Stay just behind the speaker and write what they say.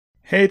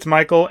Hey, it's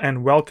Michael,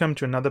 and welcome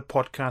to another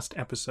podcast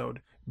episode.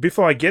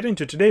 Before I get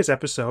into today's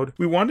episode,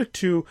 we wanted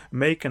to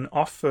make an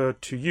offer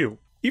to you.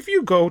 If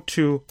you go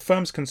to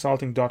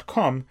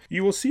firmsconsulting.com,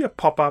 you will see a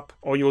pop-up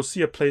or you'll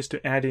see a place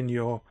to add in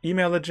your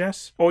email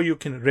address, or you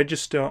can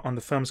register on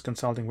the Firms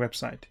Consulting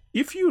website.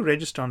 If you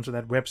register onto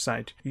that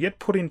website, you get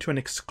put into an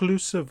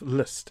exclusive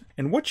list.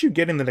 And what you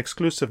get in that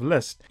exclusive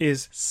list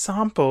is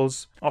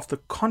samples of the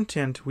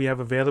content we have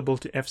available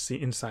to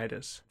FC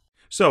insiders.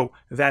 So,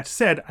 that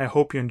said, I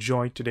hope you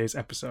enjoyed today's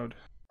episode.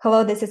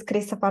 Hello, this is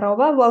Chris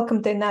Safarova.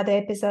 Welcome to another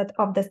episode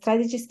of the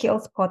Strategy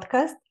Skills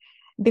podcast.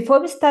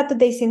 Before we start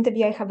today's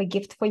interview, I have a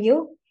gift for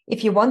you.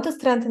 If you want to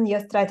strengthen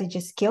your strategy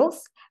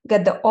skills,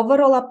 get the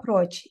overall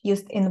approach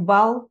used in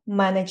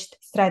well-managed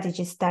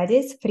strategy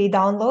studies, free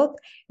download.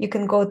 You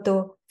can go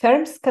to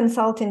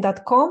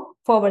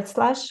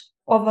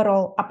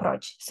firmsconsulting.com/overall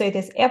approach. So it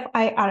is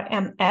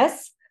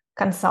FIRMS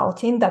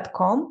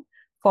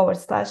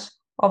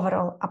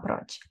consulting.com/overall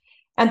approach.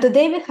 And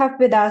today we have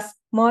with us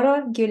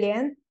Mauro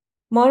Guillén.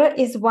 Mauro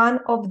is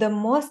one of the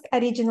most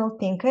original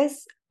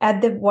thinkers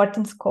at the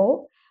Wharton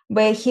School,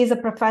 where he is a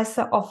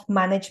professor of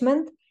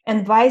management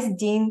and vice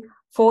dean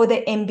for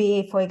the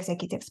MBA for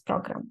Executives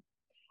program.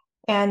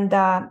 And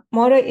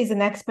Mauro is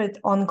an expert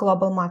on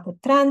global market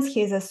trends.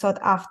 He is a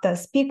sought-after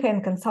speaker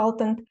and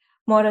consultant.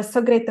 Mauro,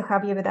 so great to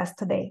have you with us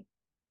today.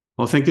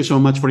 Well, thank you so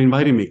much for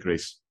inviting me,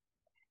 Chris.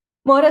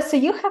 Mauro, so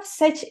you have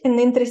such an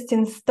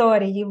interesting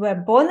story. You were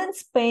born in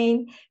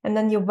Spain, and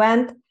then you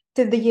went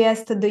to the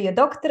US to do your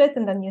doctorate,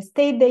 and then you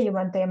stayed there. You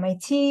went to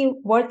MIT,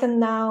 Wharton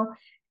now.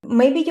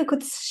 Maybe you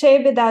could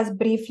share with us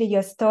briefly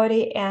your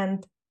story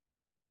and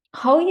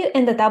how you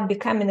ended up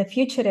becoming a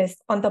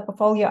futurist on top of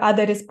all your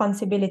other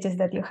responsibilities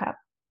that you have.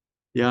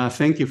 Yeah,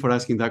 thank you for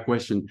asking that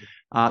question.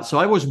 So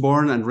I was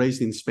born and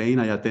raised in Spain.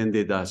 I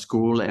attended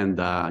school and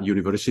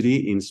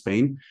university in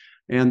Spain.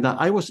 And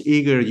I was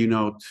eager,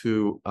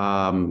 to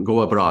go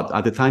abroad.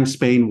 At the time,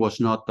 Spain was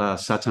not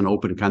such an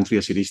open country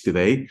as it is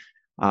today.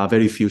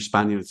 Very few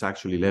Spaniards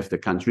actually left the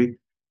country.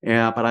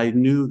 But I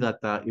knew that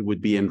it would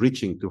be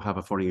enriching to have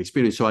a foreign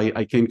experience. So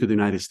I came to the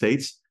United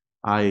States.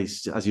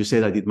 As you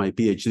said, I did my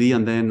PhD,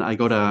 and then I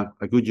got a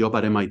good job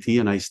at MIT,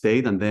 and I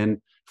stayed. And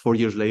then 4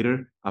 years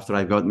later, after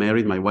I got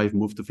married, my wife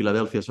moved to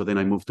Philadelphia. So then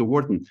I moved to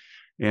Wharton.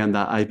 And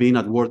I've been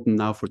at Wharton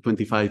now for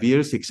 25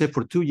 years, except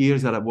for 2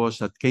 years that I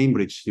was at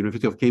Cambridge,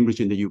 University of Cambridge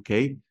in the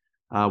UK,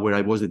 where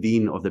I was the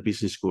dean of the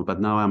business school.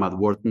 But now I'm at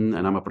Wharton,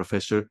 and I'm a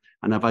professor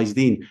and a vice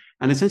dean.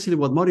 And essentially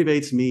what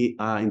motivates me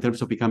in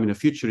terms of becoming a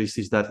futurist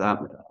is that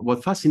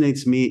what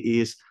fascinates me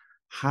is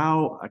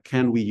how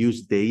can we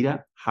use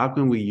data? How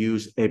can we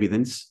use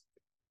evidence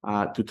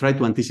to try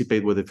to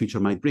anticipate what the future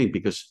might bring?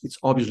 Because it's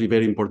obviously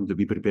very important to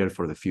be prepared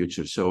for the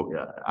future. So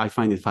I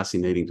find it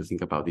fascinating to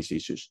think about these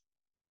issues.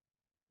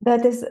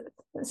 That is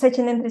such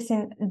an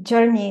interesting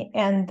journey,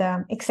 and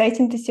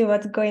exciting to see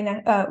what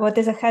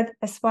is ahead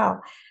as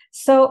well.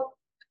 So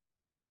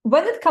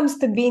when it comes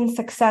to being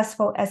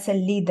successful as a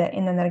leader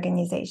in an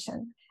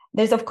organization,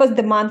 there's of course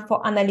demand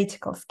for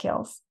analytical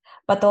skills,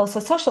 but also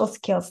social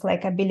skills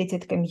like ability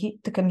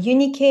to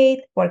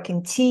communicate, work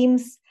in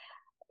teams.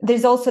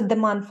 There's also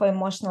demand for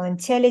emotional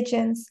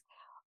intelligence.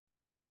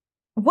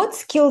 What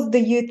skills do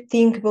you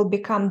think will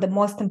become the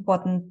most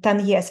important 10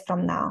 years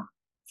from now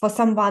for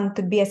someone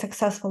to be a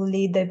successful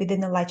leader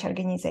within a large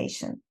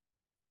organization?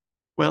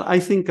 Well, I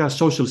think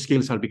social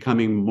skills are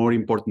becoming more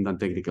important than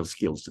technical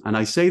skills. And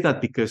I say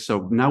that because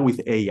now with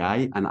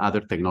AI and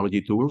other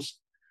technology tools,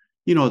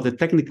 the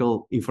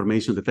technical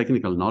information, the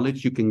technical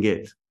knowledge you can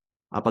get.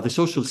 But the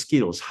social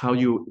skills, how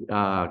you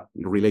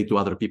relate to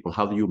other people,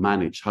 how do you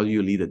manage, how do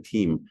you lead a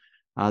team,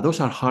 those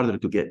are harder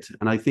to get.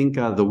 And I think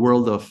the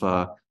world of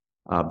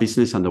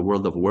business and the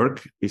world of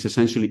work is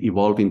essentially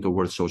evolving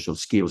towards social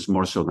skills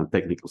more so than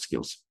technical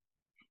skills.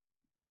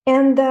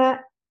 And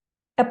a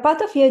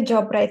part of your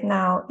job right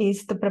now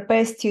is to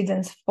prepare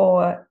students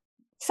for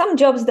some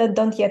jobs that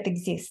don't yet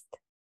exist.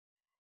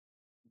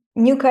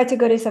 New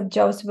categories of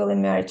jobs will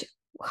emerge.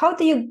 How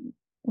do you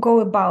go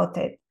about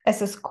it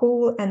as a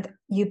school and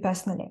you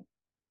personally?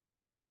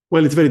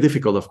 Well, it's very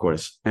difficult, of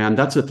course. And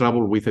that's the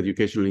trouble with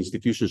educational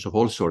institutions of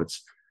all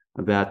sorts,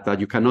 that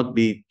you cannot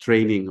be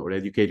training or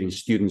educating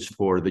students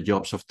for the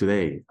jobs of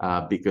today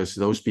because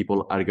those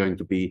people are going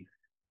to be,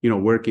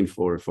 working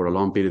for a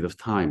long period of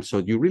time. So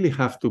you really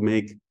have to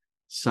make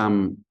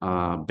some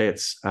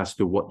bets as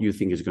to what you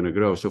think is going to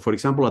grow. So, for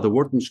example, at the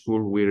Wharton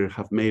School, we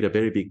have made a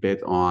very big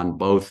bet on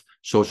both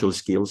social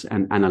skills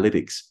and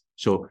analytics.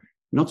 So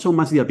not so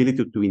much the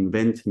ability to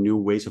invent new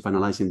ways of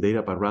analyzing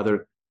data, but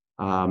rather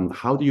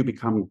how do you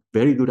become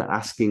very good at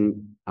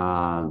asking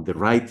the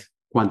right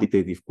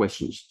quantitative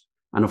questions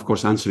and, of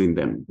course, answering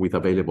them with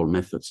available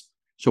methods.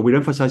 So we're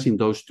emphasizing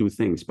those two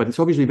things. But it's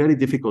obviously very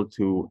difficult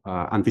to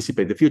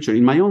anticipate the future.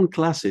 In my own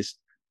classes,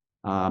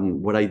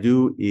 what I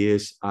do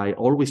is I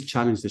always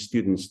challenge the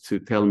students to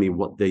tell me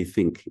what they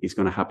think is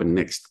going to happen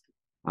next,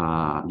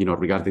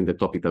 regarding the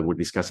topic that we're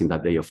discussing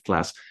that day of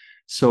class.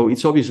 So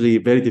it's obviously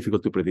very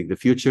difficult to predict the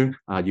future.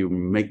 You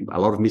make a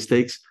lot of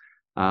mistakes.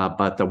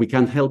 but we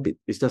can't help it.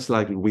 It's just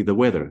like with the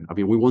weather. I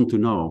mean, we want to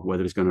know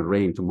whether it's going to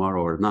rain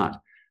tomorrow or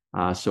not.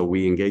 So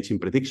we engage in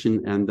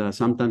prediction, and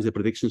sometimes the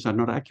predictions are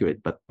not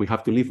accurate, but we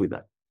have to live with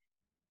that.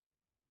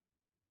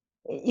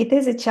 It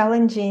is a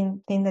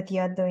challenging thing that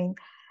you are doing.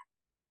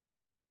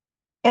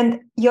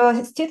 And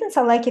your students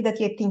are lucky that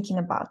you're thinking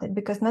about it,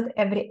 because not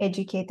every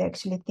educator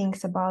actually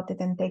thinks about it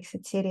and takes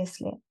it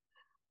seriously.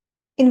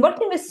 In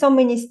working with so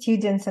many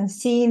students and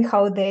seeing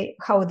how they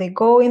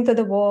go into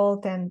the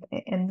world and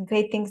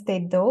great things they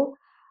do,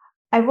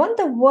 I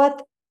wonder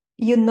what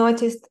you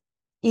noticed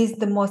is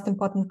the most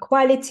important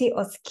quality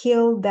or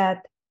skill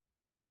that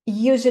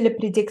usually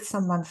predicts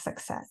someone's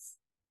success.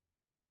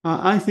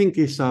 I think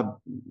it's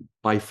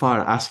by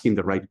far asking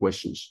the right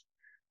questions.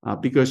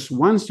 Because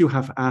once you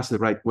have asked the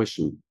right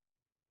question,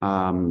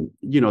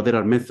 there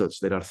are methods,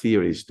 there are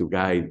theories to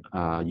guide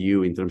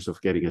you in terms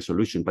of getting a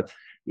solution. But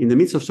in the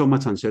midst of so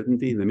much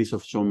uncertainty, in the midst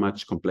of so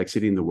much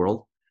complexity in the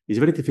world, it's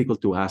very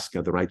difficult to ask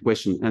the right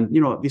question. And,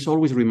 this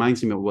always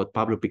reminds me of what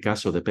Pablo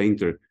Picasso, the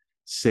painter,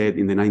 said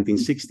in the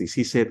 1960s.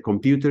 He said,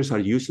 computers are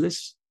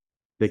useless.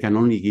 They can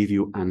only give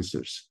you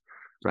answers,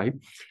 right?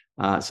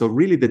 So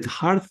really the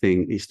hard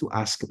thing is to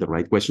ask the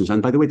right questions.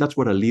 And by the way, that's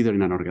what a leader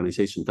in an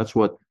organization, that's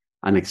what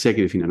an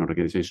executive in an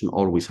organization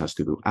always has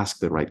to do, ask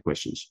the right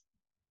questions.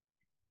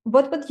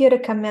 What would you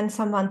recommend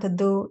someone to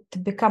do to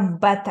become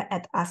better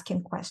at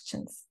asking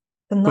questions,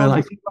 to know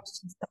what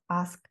questions to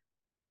ask?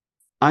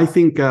 I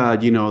think,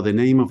 the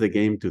name of the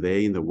game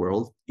today in the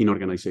world, in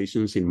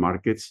organizations, in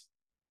markets,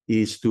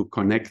 is to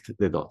connect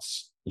the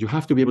dots. You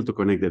have to be able to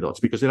connect the dots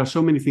because there are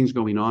so many things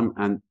going on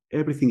and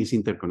everything is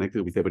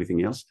interconnected with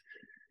everything else.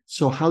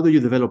 So how do you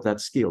develop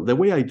that skill? The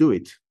way I do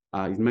it,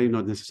 it may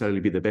not necessarily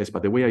be the best,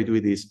 but the way I do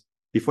it is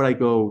before I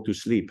go to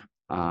sleep,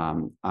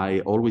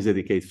 I always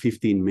dedicate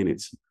 15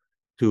 minutes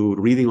to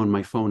reading on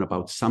my phone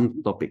about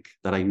some topic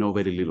that I know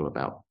very little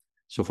about.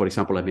 So, for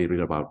example, I may read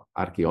about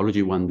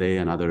archaeology one day,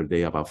 another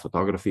day about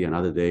photography,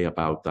 another day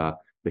about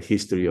the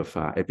history of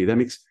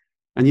epidemics.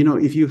 And,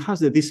 if you have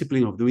the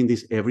discipline of doing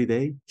this every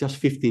day, just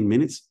 15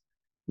 minutes,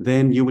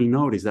 then you will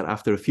notice that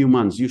after a few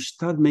months, you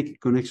start making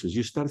connections.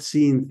 You start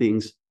seeing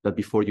things that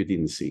before you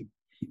didn't see.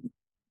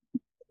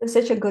 It's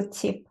such a good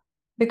tip,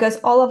 because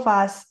all of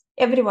us,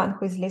 everyone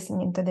who is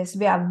listening to this,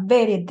 we are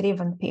very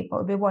driven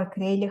people. We work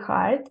really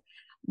hard,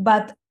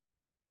 but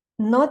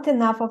not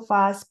enough of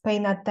us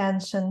paying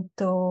attention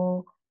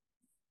to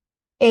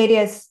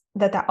areas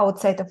that are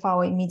outside of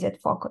our immediate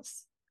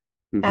focus.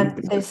 Mm-hmm.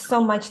 And there's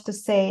so much to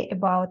say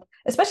about,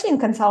 especially in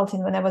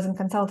consulting. When I was in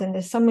consulting,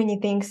 there's so many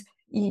things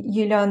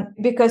you learn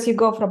because you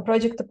go from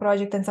project to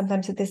project, and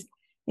sometimes it is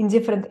in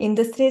different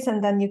industries,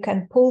 and then you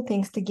can pull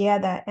things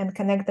together and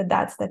connect the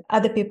dots that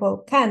other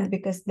people can't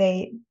because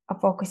they are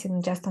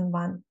focusing just on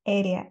one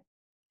area.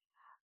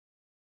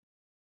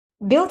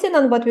 Building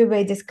on what we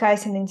were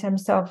discussing in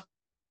terms of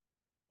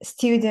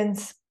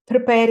students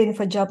preparing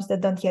for jobs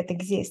that don't yet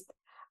exist,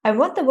 I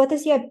wonder, what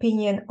is your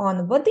opinion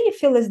on what do you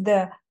feel is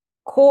the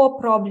core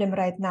problem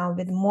right now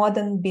with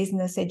modern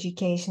business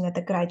education at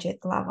the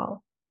graduate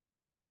level?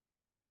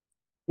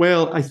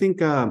 Well, I think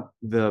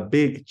the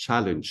big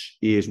challenge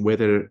is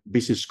whether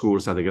business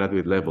schools at the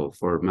graduate level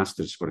for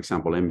masters, for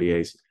example,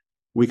 MBAs,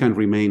 we can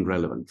remain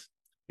relevant.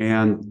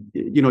 And,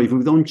 if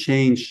we don't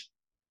change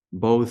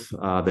both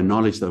the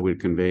knowledge that we're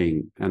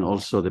conveying and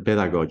also the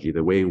pedagogy,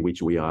 the way in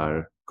which we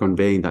are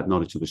conveying that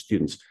knowledge to the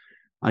students,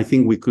 I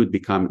think we could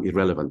become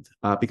irrelevant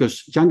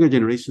because younger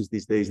generations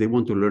these days, they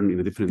want to learn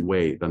in a different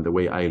way than the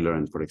way I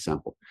learned, for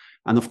example.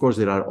 And of course,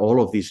 there are all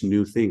of these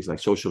new things like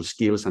social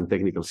skills and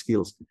technical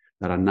skills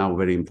that are now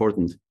very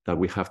important that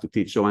we have to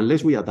teach. So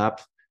unless we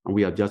adapt and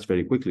we adjust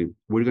very quickly,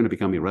 we're going to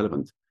become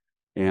irrelevant.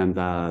 And,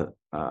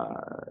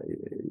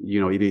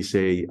 it is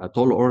a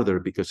tall order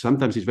because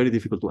sometimes it's very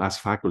difficult to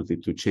ask faculty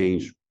to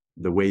change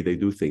the way they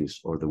do things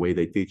or the way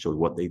they teach or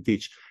what they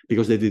teach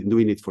because they've been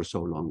doing it for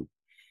so long.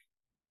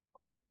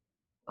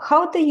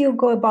 How do you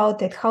go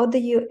about it? How do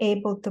you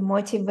able to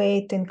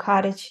motivate,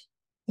 encourage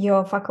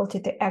your faculty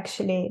to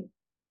actually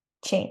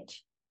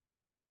change?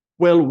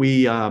 Well,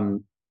 we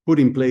put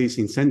in place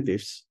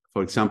incentives.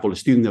 For example,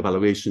 student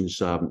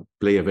evaluations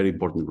play a very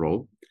important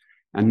role,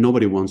 and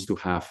nobody wants to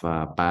have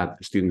bad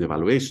student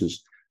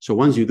evaluations. So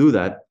once you do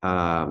that,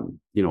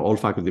 all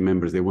faculty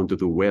members, they want to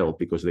do well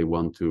because they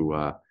want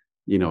to,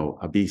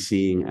 be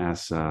seen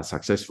as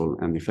successful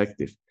and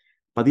effective.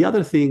 But the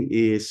other thing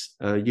is,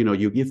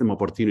 you give them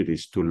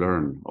opportunities to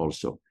learn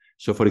also.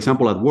 So, for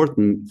example, at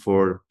Wharton,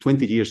 for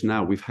 20 years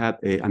now, we've had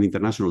an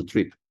international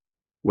trip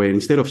where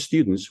instead of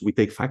students, we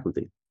take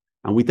faculty.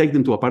 And we take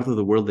them to a part of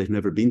the world they've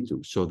never been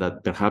to so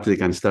that perhaps they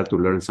can start to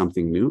learn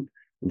something new.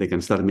 And they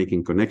can start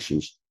making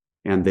connections.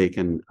 And they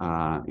can,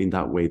 in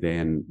that way,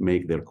 then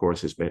make their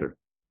courses better.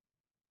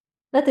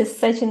 That is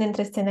such an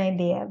interesting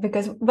idea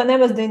because when I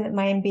was doing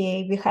my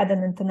MBA, we had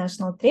an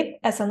international trip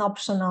as an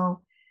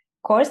optional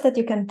course that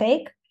you can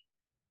take,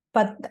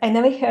 but I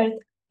never heard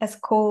a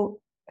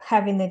school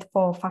having it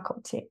for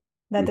faculty.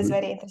 That is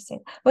very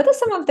interesting. What are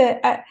some of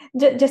the,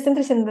 just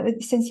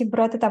interesting, since you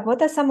brought it up,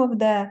 what are some of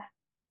the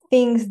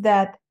things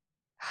that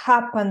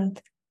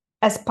happened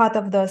as part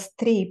of those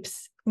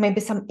trips,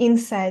 maybe some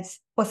insights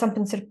or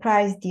something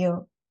surprised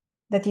you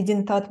that you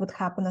didn't thought would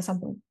happen, or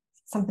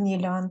something you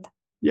learned?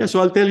 Yeah, so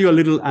I'll tell you a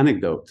little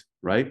anecdote,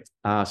 right?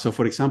 So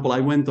for example, I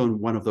went on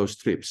one of those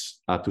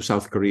trips to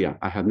South Korea.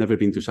 I had never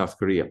been to South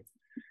Korea.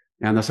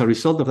 And as a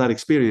result of that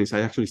experience,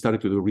 I actually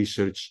started to do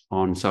research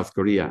on South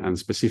Korea, and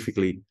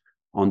specifically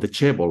on the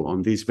chaebol,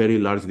 on these very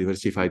large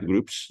diversified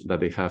groups that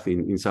they have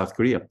in South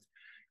Korea.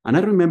 And I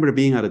remember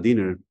being at a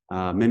dinner,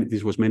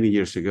 this was many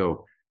years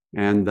ago,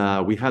 and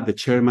we had the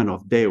chairman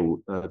of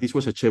DEU. This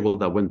was a chaebol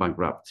that went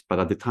bankrupt, but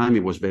at the time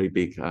it was very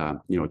big,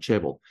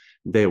 chaebol,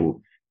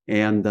 DEU.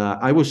 And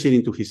I was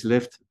sitting to his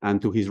left, and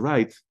to his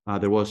right,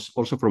 there was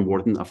also from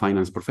Wharton a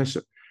finance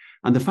professor.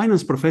 And the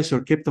finance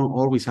professor kept on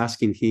always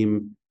asking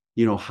him,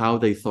 how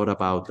they thought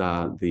about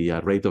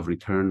the rate of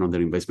return on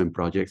their investment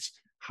projects.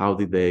 How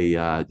did they,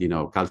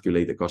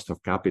 calculate the cost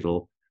of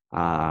capital?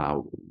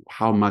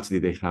 How much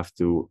did they have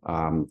to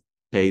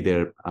pay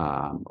their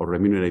or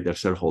remunerate their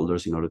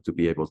shareholders in order to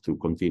be able to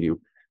continue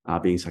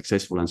being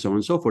successful, and so on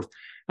and so forth.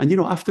 And,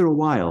 after a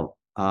while,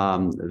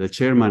 the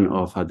chairman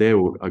of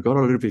DEU got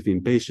a little bit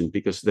impatient,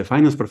 because the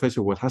finance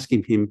professor was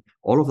asking him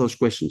all of those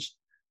questions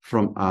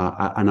from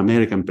an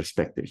American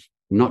perspective,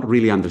 not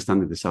really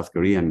understanding the South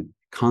Korean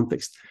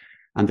context.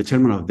 And the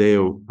chairman of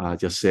DEU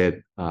just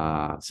said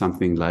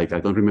something like, I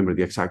don't remember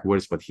the exact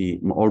words, but he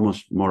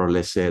almost more or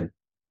less said,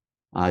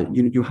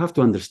 you have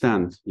to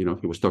understand, he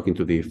was talking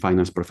to the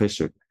finance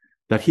professor,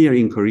 that here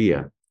in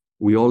Korea,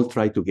 we all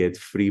try to get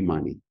free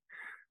money.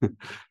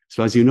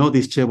 So as you know,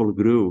 this chaebol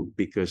grew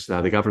because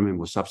the government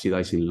was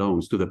subsidizing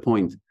loans to the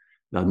point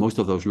that most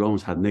of those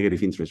loans had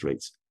negative interest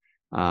rates.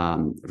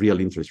 Real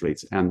interest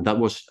rates. And that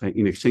was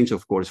in exchange,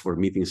 of course, for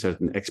meeting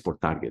certain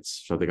export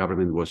targets. So the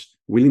government was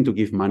willing to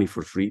give money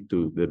for free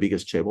to the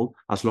biggest chaebol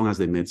as long as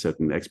they met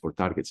certain export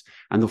targets.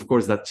 And of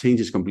course, that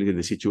changes completely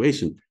the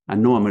situation.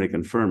 And no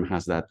American firm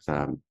has that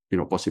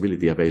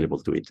possibility available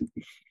to it.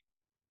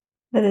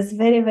 That is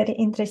very, very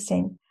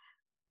interesting.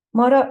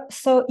 Mauro,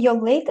 so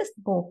your latest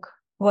book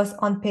was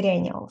on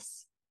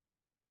perennials.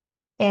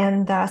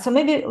 And so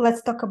maybe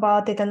let's talk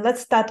about it, and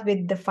let's start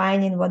with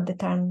defining what the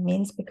term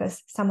means,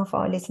 because some of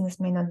our listeners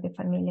may not be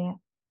familiar.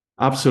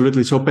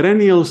 Absolutely. So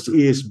perennials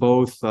is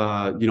both,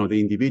 the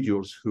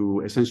individuals who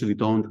essentially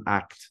don't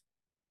act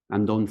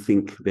and don't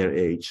think their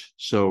age.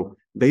 So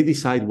they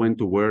decide when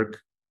to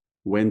work,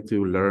 when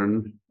to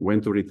learn,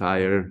 when to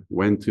retire,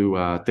 when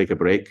to take a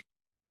break,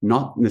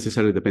 not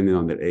necessarily depending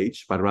on their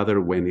age, but rather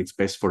when it's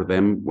best for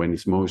them, when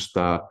it's most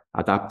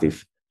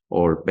adaptive,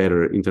 or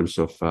better in terms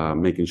of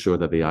making sure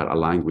that they are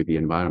aligned with the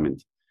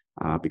environment.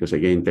 Because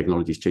again,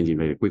 technology is changing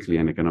very quickly,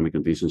 and economic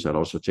conditions are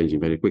also changing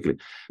very quickly.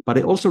 But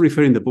I also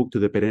refer in the book to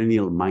the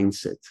perennial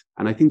mindset.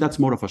 And I think that's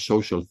more of a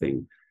social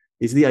thing.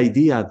 It's the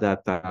idea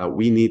that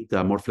we need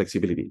more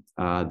flexibility,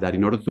 that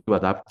in order to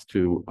adapt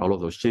to all of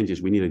those changes,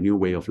 we need a new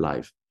way of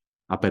life,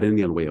 a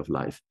perennial way of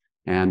life.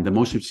 And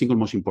the single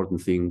most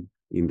important thing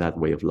in that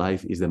way of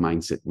life is the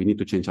mindset. We need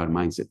to change our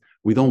mindset.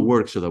 We don't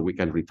work so that we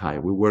can retire.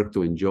 We work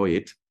to enjoy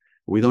it.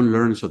 We don't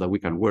learn so that we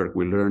can work.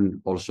 We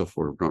learn also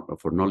for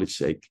knowledge's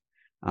sake.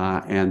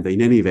 And in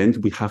any event,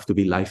 we have to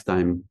be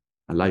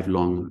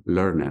lifelong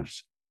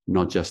learners,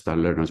 not just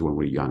learners when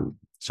we're young.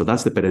 So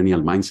that's the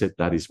perennial mindset.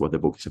 That is what the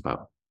book is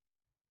about.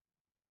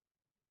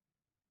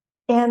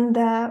 And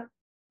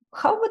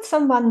how would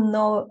someone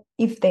know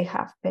if they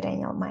have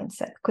perennial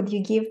mindset? Could you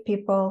give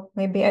people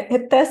maybe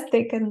a test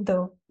they can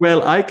do?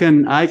 Well, I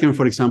can,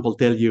 for example,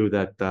 tell you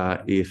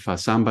that if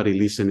somebody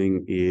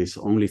listening is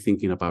only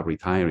thinking about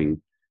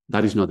retiring,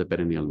 that is not a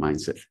perennial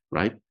mindset,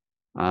 right?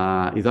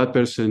 If that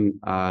person,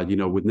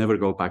 would never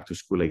go back to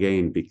school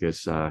again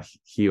because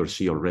he or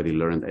she already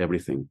learned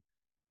everything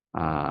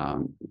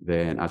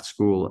then at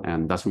school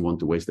and doesn't want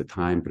to waste the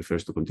time,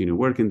 prefers to continue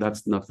working,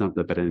 that's not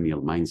the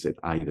perennial mindset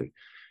either.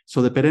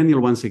 So the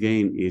perennial, once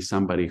again, is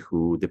somebody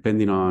who,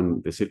 depending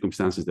on the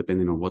circumstances,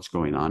 depending on what's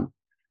going on,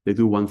 they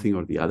do one thing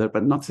or the other,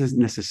 but not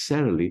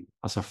necessarily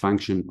as a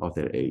function of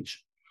their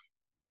age.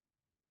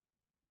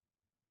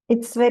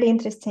 It's very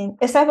interesting.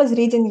 As I was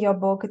reading your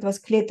book, it was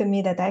clear to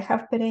me that I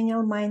have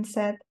perennial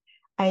mindset.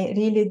 I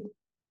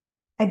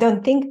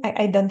don't think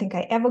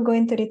I ever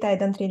going to retire. I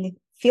don't really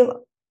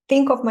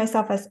think of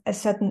myself as a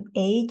certain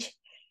age.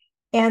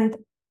 And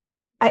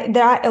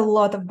there are a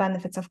lot of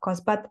benefits, of course,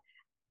 but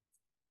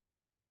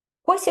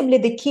possibly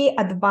the key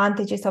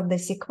advantages of the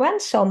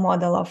sequential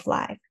model of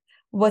life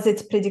was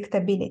its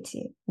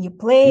predictability. You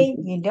play,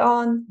 you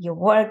learn, you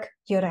work,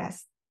 you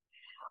rest.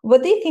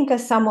 What do you think are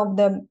some of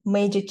the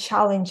major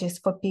challenges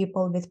for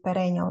people with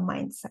perennial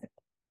mindset?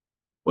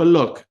 Well,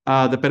 look,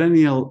 the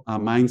perennial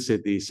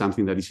mindset is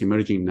something that is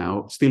emerging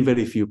now. Still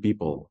very few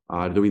people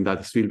are doing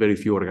that. Still very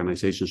few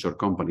organizations or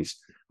companies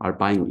are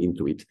buying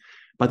into it.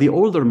 But the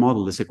older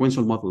model, the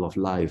sequential model of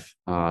life,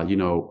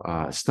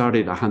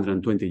 started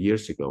 120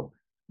 years ago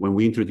when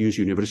we introduced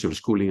universal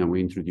schooling and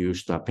we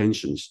introduced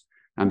pensions.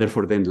 And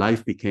therefore, then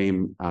life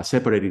became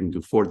separated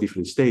into 4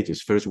 different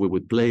stages. First, we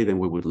would play, then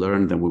we would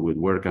learn, then we would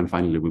work, and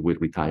finally, we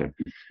would retire.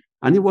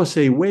 And it was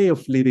a way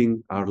of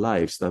living our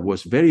lives that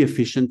was very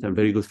efficient and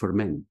very good for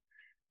men.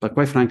 But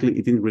quite frankly,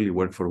 it didn't really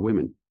work for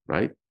women,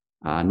 right?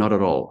 Not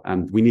at all.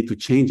 And we need to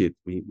change it.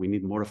 We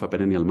need more of a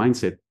perennial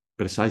mindset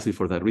precisely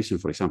for that reason,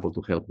 for example,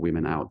 to help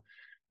women out.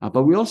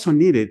 But we also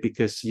need it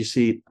because, you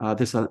see,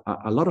 there's a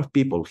lot of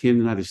people here in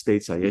the United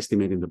States. I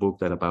estimate in the book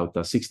that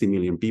about 60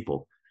 million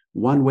people,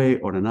 one way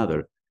or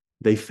another,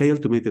 they fail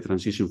to make the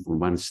transition from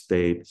one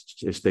stage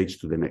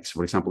to the next.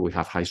 For example, we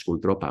have high school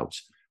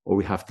dropouts, or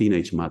we have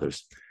teenage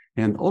mothers.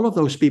 And all of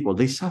those people,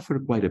 they suffer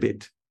quite a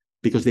bit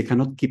because they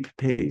cannot keep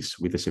pace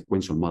with the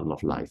sequential model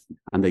of life.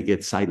 And they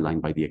get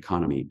sidelined by the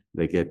economy.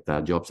 They get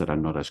jobs that are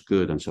not as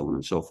good, and so on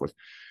and so forth.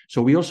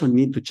 So we also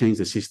need to change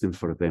the system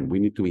for them. We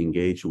need to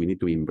engage. We need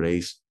to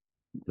embrace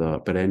the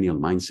perennial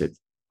mindset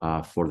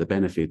for the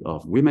benefit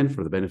of women,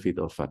 for the benefit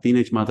of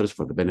teenage mothers,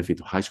 for the benefit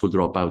of high school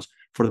dropouts,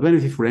 for the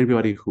benefit for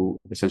everybody who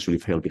essentially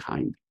fell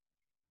behind.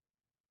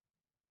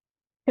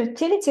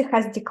 Fertility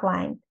has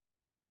declined,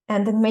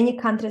 and in many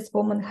countries,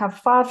 women have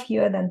far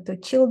fewer than 2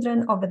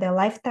 children over their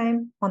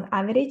lifetime on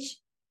average.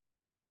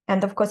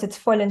 And of course, it's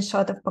fallen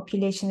short of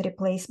population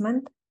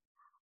replacement.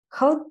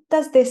 How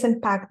does this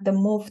impact the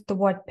move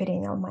toward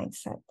perennial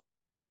mindset?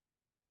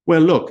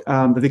 Well, look,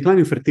 the decline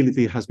in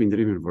fertility has been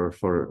driven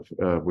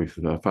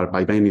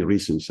by many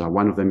reasons.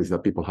 One of them is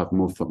that people have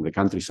moved from the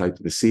countryside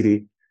to the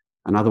city.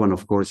 Another one,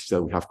 of course, is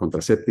that we have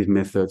contraceptive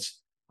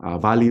methods.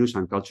 Values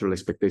and cultural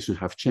expectations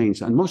have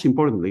changed. And most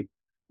importantly,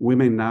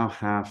 women now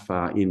have,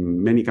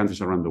 in many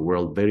countries around the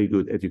world, very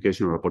good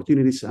educational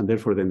opportunities, and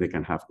therefore then they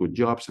can have good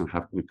jobs and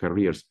have good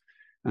careers.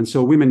 And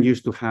so women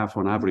used to have,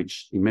 on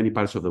average, in many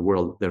parts of the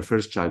world, their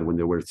first child when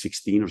they were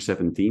 16 or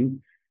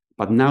 17.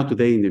 But now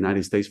today in the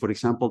United States, for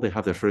example, they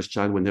have their first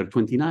child when they're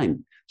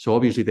 29. So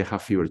obviously they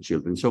have fewer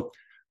children. So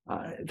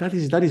that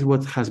is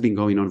what has been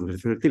going on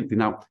with fertility.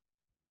 Now,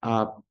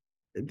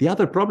 the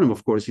other problem,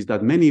 of course, is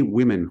that many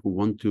women who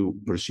want to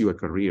pursue a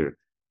career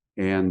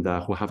and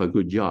who have a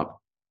good job,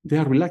 they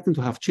are reluctant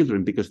to have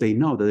children because they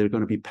know that they're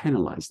going to be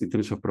penalized in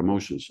terms of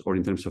promotions or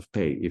in terms of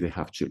pay if they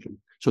have children.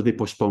 So they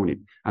postpone it,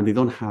 and they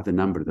don't have the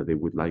number that they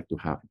would like to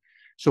have.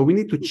 So we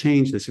need to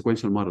change the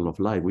sequential model of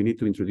life. We need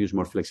to introduce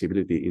more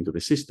flexibility into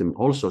the system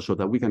also, so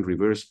that we can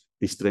reverse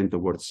this trend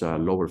towards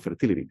lower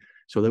fertility,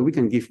 so that we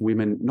can give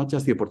women not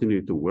just the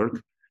opportunity to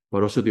work,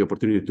 but also the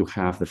opportunity to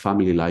have the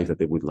family life that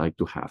they would like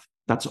to have.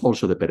 That's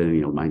also the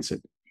perennial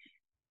mindset.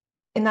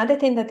 Another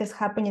thing that is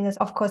happening is,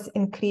 of course,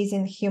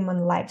 increasing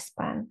human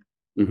lifespan,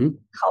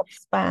 health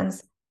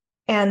spans.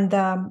 And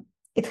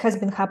it has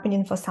been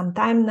happening for some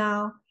time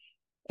now.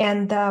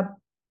 And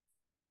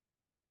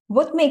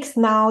what makes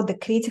now the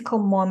critical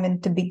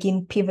moment to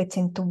begin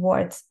pivoting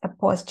towards a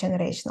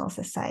post-generational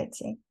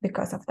society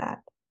because of that?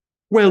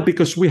 Well,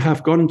 because we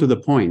have gotten to the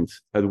point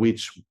at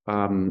which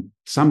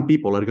some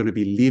people are going to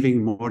be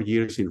living more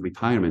years in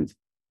retirement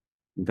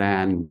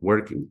than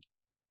working.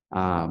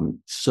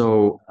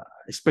 So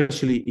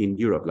especially in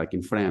Europe, like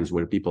in France,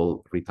 where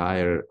people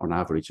retire on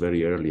average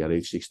very early at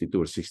age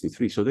 62 or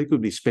 63. So they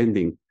could be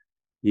spending,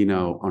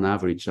 on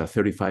average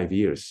 35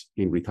 years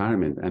in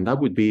retirement. And that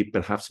would be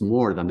perhaps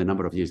more than the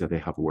number of years that they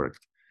have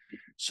worked.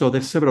 So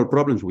there's several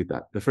problems with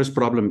that. The first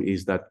problem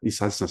is that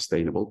it's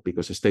unsustainable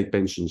because state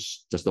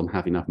pensions just don't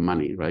have enough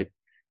money, right,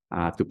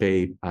 to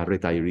pay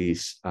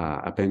retirees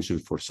a pension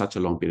for such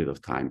a long period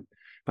of time.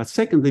 But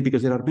secondly,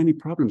 because there are many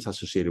problems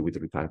associated with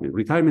retirement.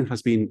 Retirement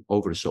has been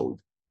oversold.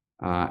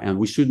 And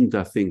we shouldn't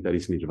think that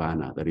is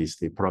nirvana, that is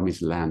the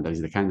promised land, that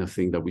is the kind of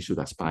thing that we should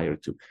aspire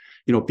to.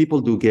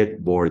 People do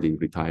get bored in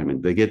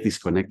retirement. They get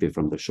disconnected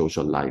from the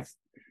social life.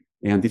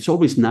 And it's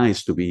always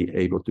nice to be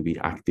able to be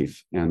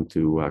active and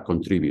to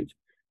contribute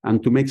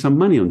and to make some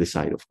money on the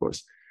side, of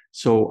course.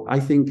 So I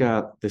think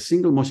the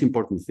single most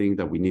important thing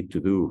that we need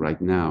to do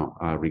right now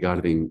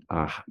regarding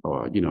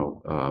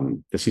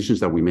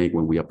decisions that we make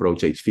when we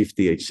approach age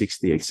 50, age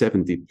 60, age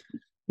 70,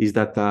 is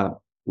that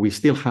we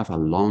still have a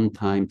long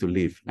time to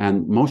live.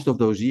 And most of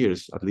those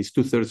years, at least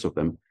 2/3 of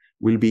them,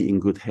 will be in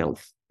good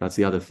health. That's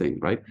the other thing,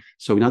 right?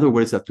 So in other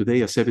words, that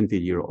today a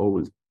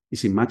 70-year-old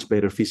is in much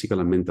better physical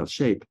and mental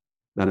shape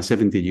than a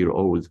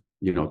 70-year-old,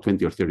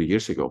 20 or 30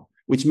 years ago,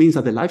 which means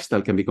that the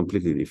lifestyle can be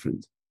completely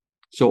different.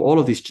 So all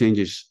of these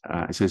changes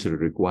essentially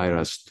require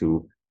us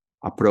to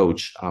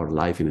approach our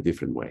life in a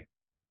different way.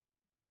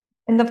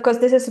 And of course,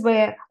 this is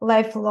where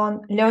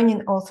lifelong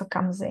learning also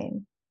comes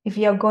in. If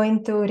you're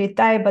going to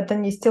retire, but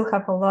then you still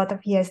have a lot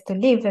of years to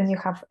live and you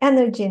have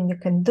energy and you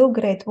can do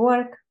great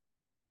work,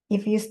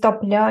 if you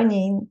stop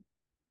learning,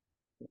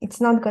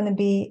 it's not going to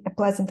be a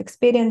pleasant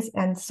experience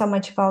and so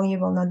much value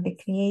will not be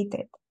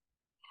created.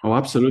 Oh,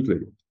 absolutely.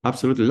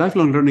 Absolutely.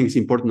 Lifelong learning is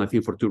important, I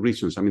think, for 2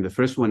 reasons. I mean, the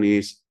first one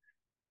is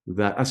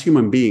that as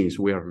human beings,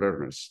 we are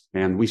learners,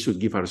 and we should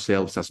give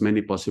ourselves as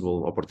many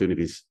possible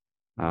opportunities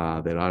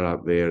that are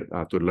out there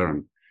to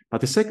learn.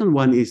 But the second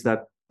one is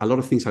that a lot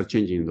of things are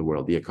changing in the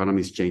world. The economy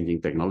is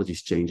changing, technology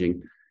is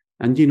changing.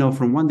 And,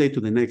 from one day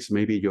to the next,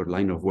 maybe your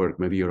line of work,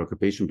 maybe your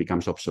occupation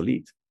becomes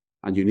obsolete.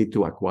 and you need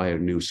to acquire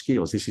new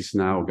skills. This is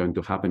now going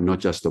to happen not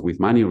just with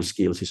manual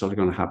skills, it's also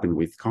going to happen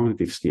with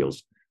cognitive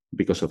skills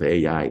because of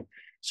AI.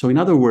 So in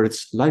other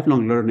words,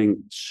 lifelong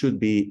learning should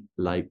be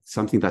like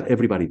something that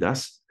everybody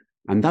does.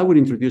 And that would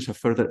introduce a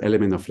further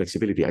element of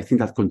flexibility. I think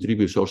that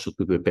contributes also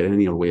to the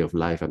perennial way of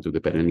life and to the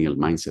perennial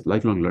mindset.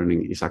 Lifelong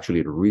learning is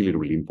actually really,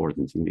 really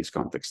important in this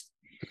context.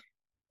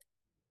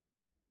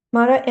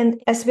 Mauro,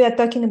 and as we are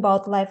talking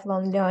about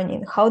lifelong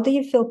learning, how do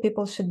you feel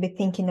people should be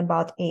thinking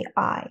about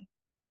AI?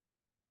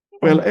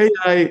 Well,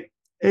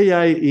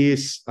 AI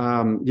is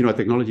a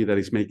technology that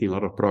is making a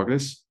lot of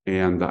progress,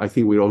 and I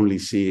think we're only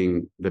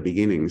seeing the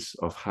beginnings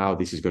of how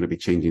this is going to be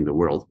changing the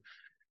world.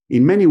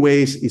 In many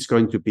ways, it's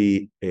going to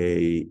be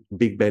a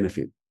big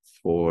benefit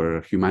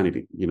for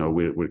humanity.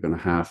 We're going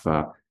to have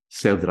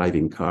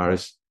self-driving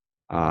cars.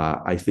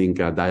 I think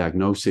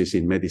diagnosis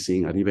in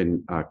medicine and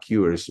even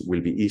cures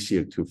will be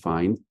easier to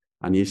find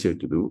and easier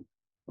to do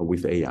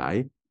with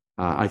AI.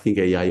 I think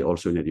AI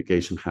also in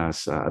education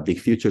has a big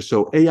future.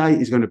 So AI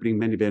is going to bring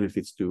many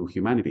benefits to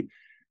humanity.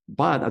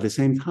 But at the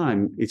same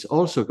time, it's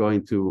also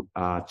going to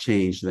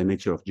change the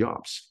nature of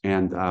jobs.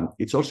 And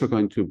it's also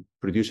going to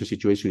produce a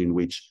situation in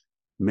which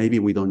maybe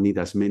we don't need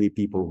as many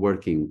people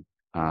working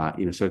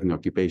in a certain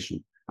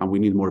occupation, and we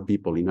need more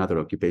people in other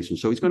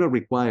occupations. So it's going to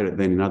require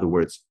then, in other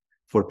words,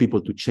 for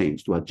people to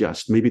change, to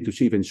adjust, maybe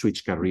to even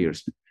switch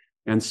careers.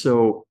 And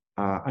so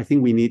I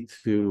think we need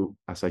to,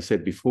 as I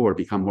said before,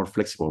 become more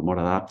flexible, more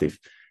adaptive,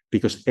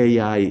 because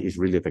AI is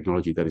really a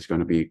technology that is going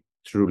to be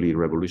truly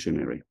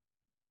revolutionary.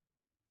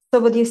 So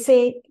would you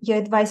say your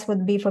advice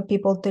would be for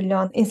people to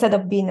learn, instead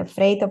of being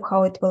afraid of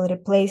how it will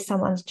replace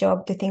someone's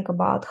job, to think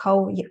about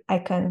how I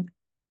can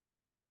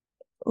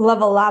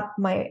level up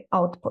my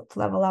output,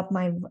 level up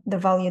the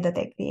value that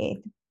I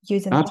create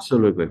using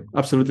Absolutely.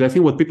 I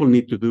think what people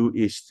need to do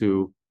is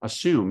to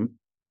assume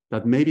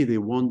that maybe they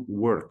won't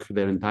work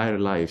their entire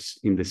lives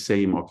in the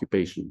same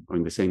occupation or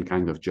in the same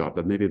kind of job,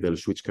 that maybe they'll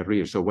switch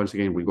careers. So once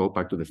again, we go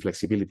back to the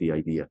flexibility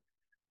idea.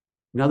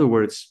 In other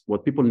words,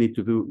 what people need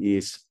to do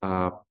is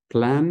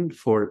plan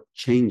for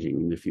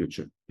changing in the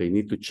future. They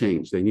need to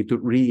change. They need to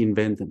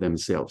reinvent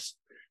themselves.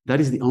 That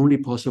is the only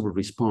possible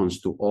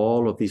response to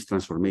all of these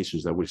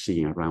transformations that we're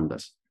seeing around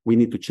us. We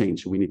need to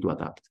change. We need to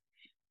adapt.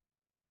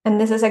 And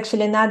this is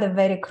actually another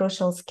very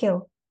crucial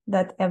skill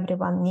that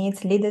everyone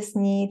needs, leaders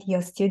need,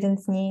 your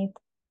students need.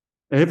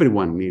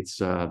 Everyone needs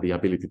the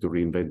ability to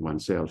reinvent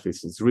oneself.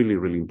 It's really,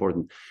 really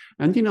important.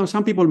 And,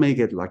 some people may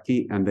get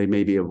lucky and they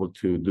may be able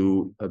to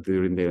do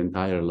during their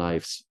entire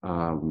lives,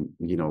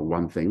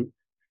 one thing.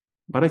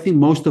 But I think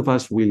most of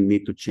us will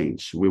need to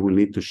change. We will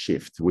need to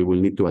shift. We will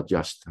need to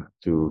adjust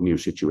to new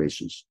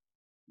situations.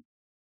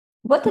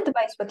 What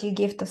advice would you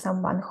give to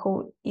someone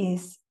who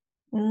is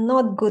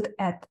not good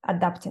at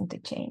adapting to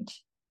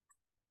change?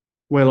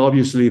 Well,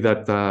 obviously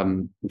that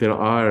there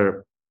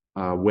are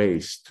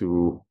ways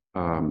to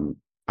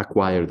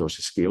acquire those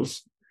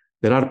skills.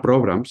 There are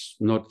programs,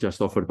 not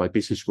just offered by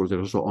business schools, there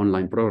are also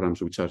online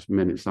programs, which are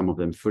some of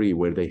them free,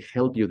 where they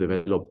help you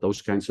develop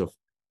those kinds of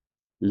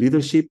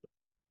leadership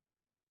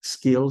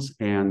skills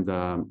and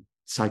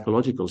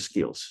psychological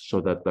skills,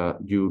 so that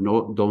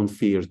don't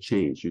fear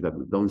change,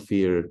 don't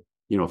fear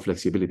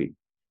flexibility.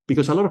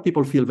 Because a lot of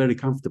people feel very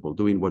comfortable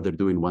doing what they're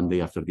doing one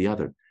day after the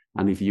other.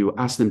 And if you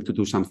ask them to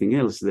do something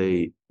else,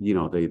 they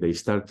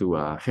start to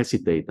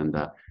hesitate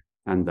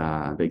and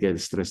they get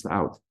stressed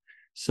out.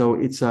 So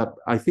it's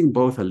I think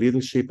both a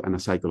leadership and a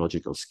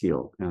psychological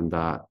skill, and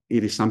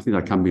it is something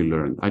that can be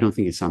learned. I don't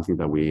think it's something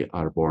that we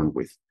are born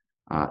with.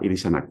 It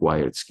is an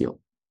acquired skill.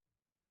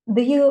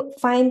 Do you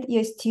find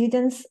your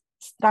students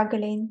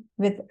struggling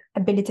with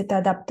ability to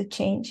adapt to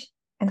change,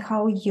 and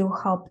how you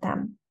help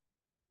them?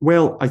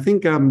 Well, I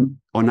think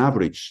on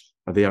average,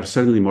 they are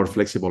certainly more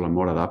flexible and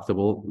more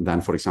adaptable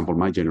than, for example,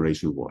 my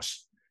generation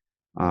was.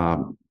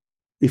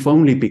 If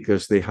only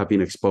because they have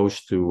been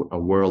exposed to a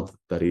world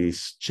that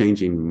is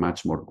changing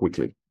much more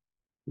quickly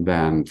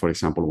than, for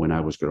example, when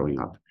I was growing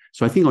up.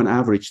 So I think on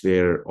average,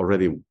 they're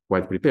already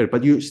quite prepared,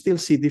 but you still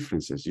see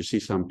differences. You see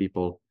some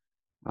people,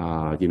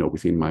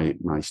 within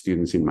my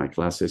students in my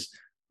classes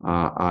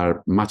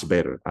are much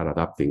better at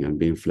adapting and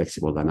being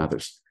flexible than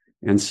others.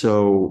 And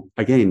so,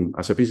 again,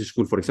 as a business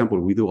school, for example,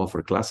 we do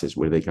offer classes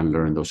where they can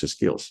learn those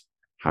skills,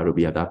 how to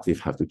be adaptive,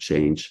 how to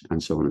change,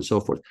 and so on and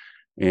so forth.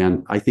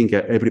 And I think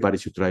everybody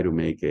should try to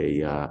make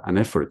an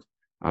effort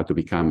to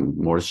become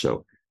more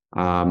so.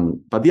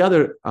 But the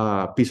other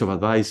piece of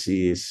advice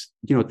is,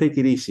 take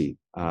it easy.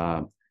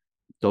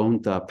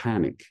 Don't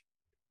panic.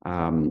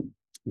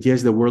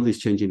 Yes, the world is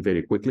changing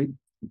very quickly,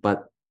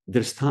 but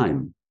there's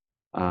time.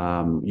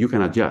 You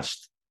can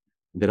adjust.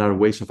 There are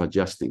ways of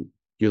adjusting.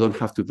 You don't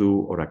have to do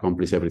or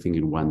accomplish everything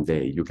in one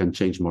day. You can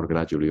change more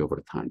gradually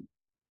over time.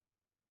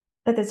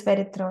 That is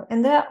very true.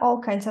 And there are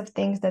all kinds of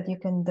things that you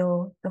can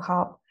do to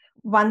help.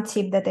 One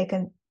tip that I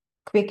can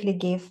quickly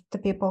give to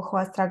people who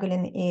are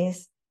struggling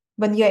is,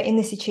 when you're in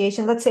a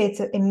situation, let's say it's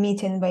a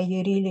meeting where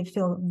you really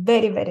feel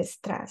very, very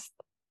stressed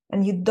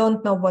and you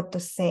don't know what to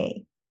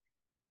say.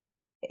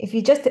 If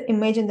you just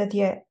imagine that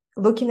you're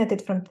looking at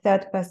it from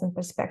third-person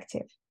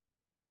perspective,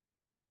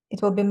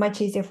 it will be much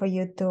easier for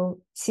you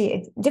to see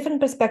a different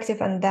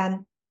perspective and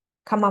then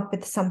come up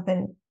with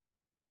something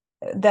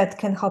that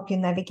can help you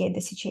navigate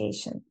the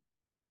situation.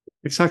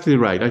 Exactly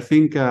right. I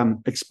think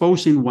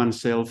exposing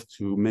oneself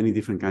to many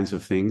different kinds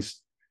of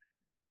things,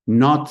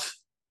 not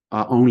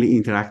only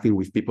interacting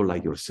with people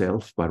like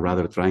yourself, but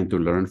rather trying to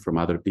learn from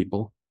other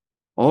people,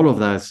 all of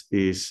that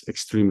is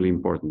extremely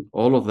important.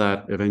 All of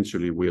that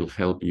eventually will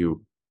help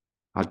you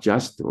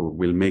adjust or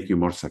will make you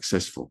more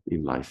successful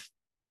in life.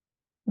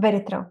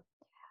 Very true.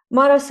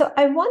 Mauro, so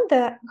I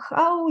wonder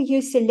how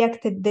you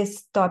selected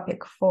this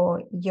topic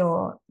for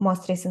your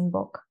most recent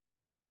book.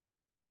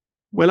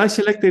 Well, I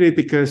selected it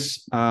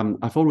because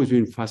I've always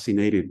been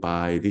fascinated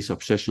by this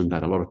obsession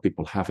that a lot of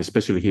people have,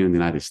 especially here in the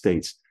United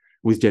States,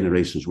 with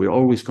generations. We're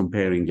always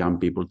comparing young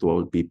people to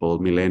old people,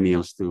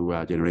 millennials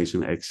to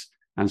Generation X,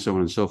 and so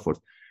on and so forth.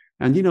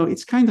 And,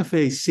 it's kind of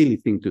a silly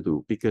thing to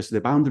do because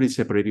the boundaries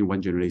separating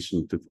one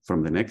generation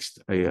from the next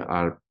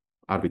are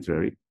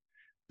arbitrary.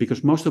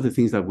 Because most of the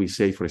things that we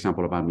say, for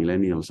example, about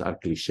millennials are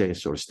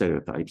cliches or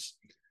stereotypes.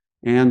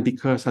 And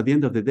because at the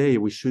end of the day,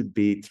 we should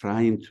be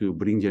trying to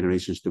bring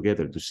generations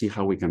together to see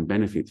how we can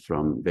benefit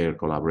from their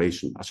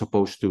collaboration, as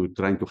opposed to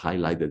trying to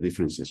highlight the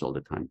differences all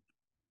the time.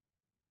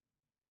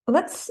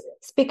 Let's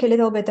speak a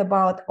little bit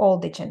about all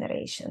the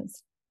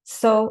generations.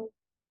 So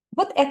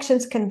what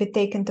actions can be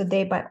taken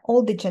today by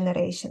all the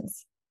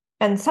generations?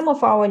 And some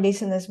of our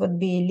listeners would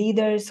be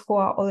leaders who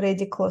are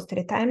already close to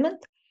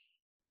retirement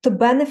to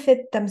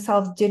benefit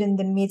themselves during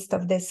the midst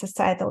of the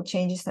societal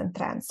changes and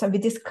trends. So we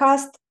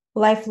discussed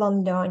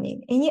lifelong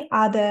learning. Any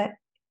other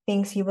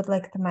things you would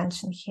like to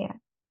mention here?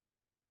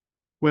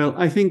 Well,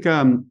 I think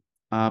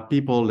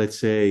people, let's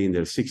say in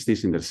their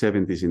 60s, in their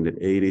 70s, in their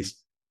 80s,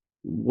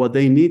 what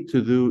they need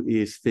to do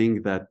is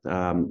think that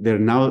they're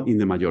now in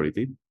the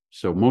majority.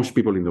 So most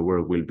people in the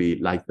world will be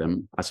like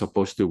them, as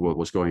opposed to what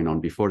was going on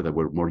before, that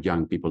were more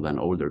young people than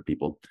older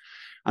people.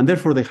 And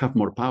therefore, they have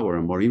more power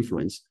and more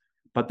influence.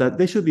 But that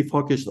they should be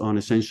focused on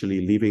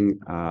essentially living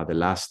the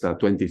last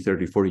 20,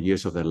 30, 40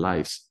 years of their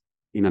lives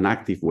in an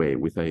active way,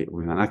 with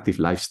an active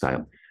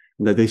lifestyle,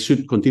 that they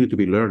should continue to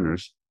be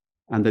learners,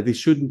 and that they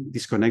shouldn't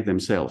disconnect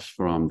themselves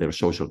from their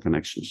social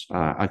connections.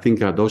 I think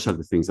those are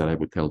the things that I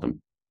would tell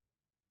them.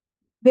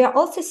 We are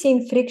also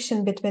seeing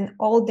friction between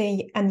older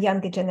and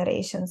younger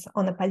generations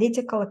on a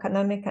political,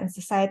 economic, and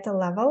societal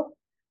level.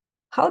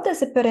 How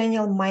does a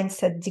perennial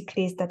mindset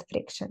decrease that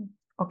friction,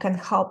 or can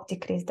help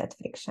decrease that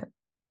friction?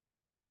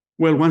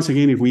 Well, once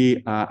again, if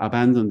we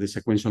abandon the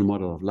sequential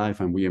model of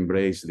life and we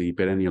embrace the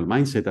perennial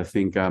mindset, I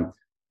think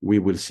we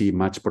will see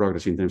much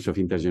progress in terms of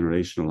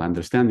intergenerational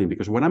understanding.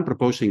 Because what I'm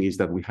proposing is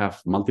that we have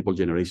multiple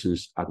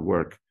generations at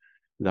work,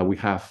 that we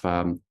have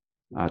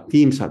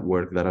teams at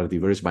work that are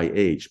diverse by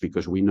age,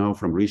 because we know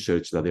from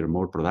research that they're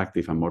more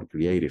productive and more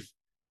creative.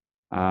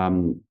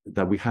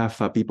 That we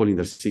have people in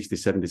their 60s,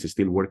 70s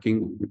still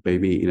working,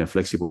 maybe in a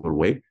flexible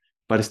way,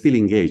 but still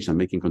engaged and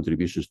making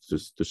contributions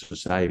to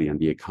society and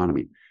the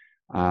economy.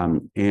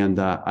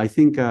 I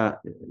think,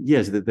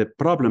 yes, the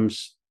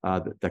problems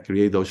that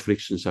create those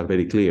frictions are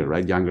very clear,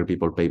 right? Younger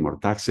people pay more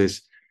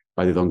taxes,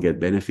 but they don't get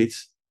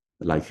benefits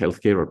like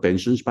healthcare or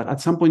pensions, but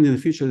at some point in the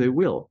future, they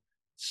will.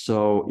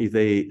 So if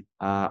they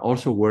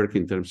also work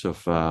in terms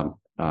of,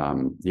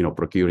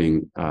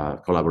 procuring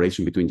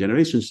collaboration between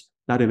generations,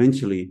 that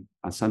eventually,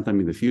 at some time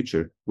in the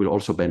future, will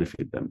also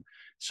benefit them.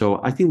 So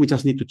I think we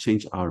just need to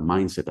change our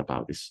mindset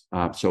about this.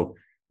 So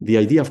the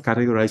idea of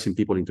categorizing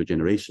people into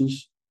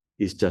generations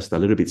is just a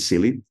little bit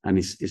silly, and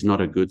it's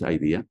not a good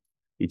idea.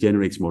 It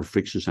generates more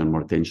frictions and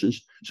more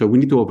tensions. So we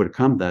need to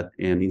overcome that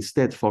and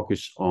instead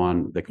focus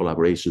on the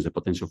collaborations, the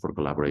potential for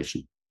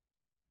collaboration.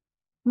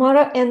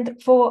 Mauro,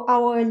 and for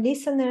our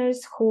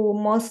listeners who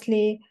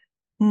mostly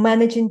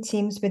managing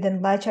teams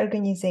within large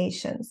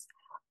organizations,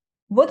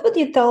 what would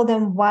you tell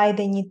them why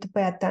they need to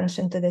pay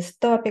attention to this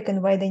topic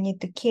and why they need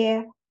to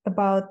care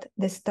about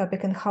this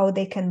topic and how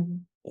they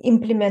can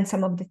implement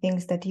some of the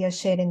things that you're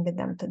sharing with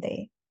them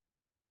today?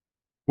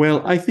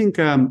 Well, I think,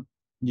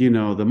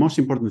 the most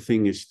important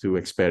thing is to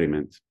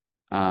experiment.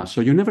 So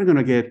you're never going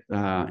to get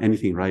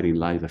anything right in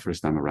life the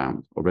first time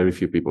around, or very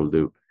few people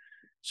do.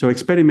 So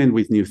experiment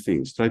with new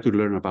things. Try to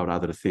learn about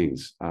other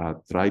things.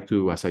 Try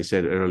to, as I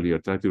said earlier,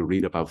 try to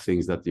read about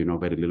things that you know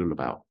very little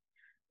about.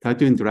 Try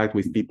to interact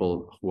with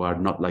people who are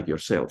not like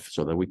yourself,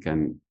 so that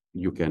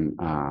you can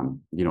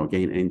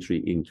gain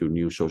entry into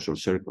new social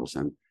circles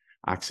and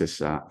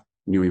access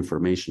new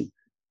information.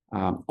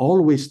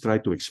 Always try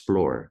to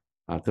explore.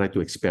 Try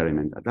to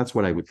experiment. That's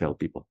what I would tell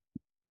people.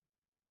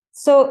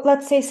 So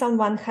let's say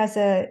someone has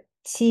a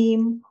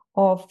team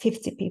of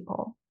 50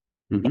 people.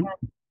 Mm-hmm.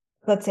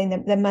 Let's say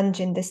they're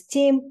managing this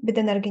team with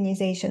an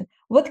organization.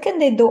 What can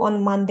they do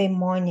on Monday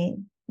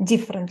morning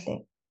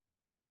differently?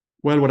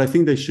 Well, what I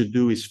think they should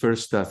do is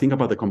first think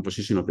about the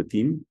composition of the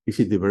team. Is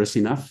it diverse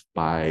enough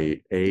by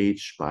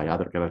age, by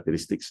other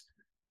characteristics,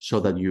 so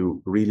that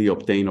you really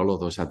obtain all of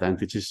those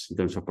advantages in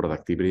terms of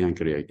productivity and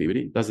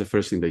creativity? That's the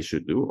first thing they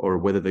should do, or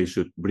whether they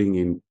should bring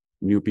in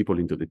new people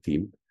into the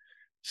team.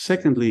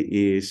 Secondly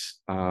is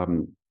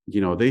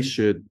they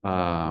should,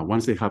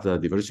 once they have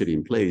that diversity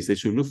in place, they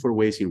should look for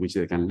ways in which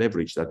they can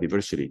leverage that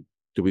diversity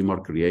to be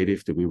more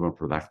creative, to be more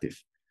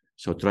productive.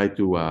 So try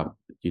to,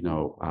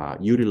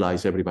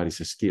 utilize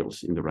everybody's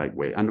skills in the right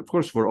way. And of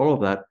course, for all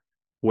of that,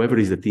 whoever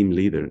is the team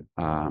leader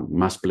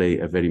must play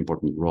a very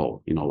important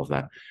role in all of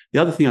that. The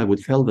other thing I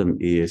would tell them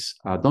is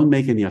don't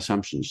make any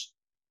assumptions.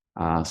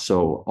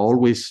 So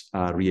always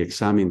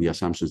re-examine the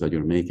assumptions that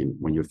you're making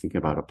when you're thinking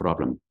about a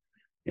problem.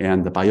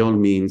 And by all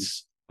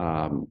means,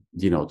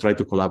 try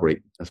to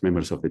collaborate as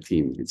members of the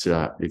team.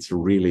 It's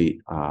really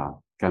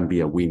can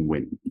be a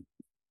win-win.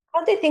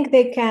 How do you think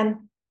they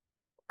can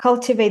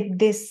cultivate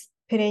this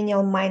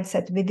perennial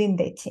mindset within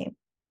their team?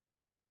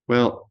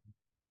 Well,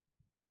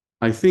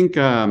 I think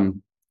the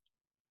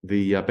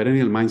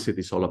perennial mindset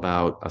is all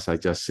about, as I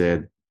just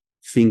said,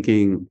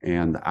 thinking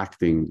and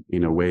acting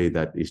in a way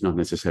that is not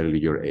necessarily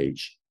your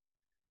age.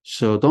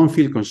 So don't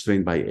feel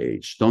constrained by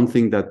age. Don't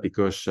think that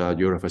because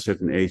you're of a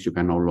certain age, you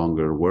can no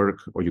longer work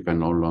or you can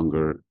no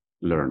longer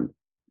learn.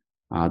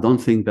 Don't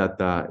think that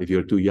if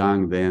you're too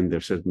young, then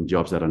there's certain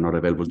jobs that are not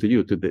available to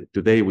you.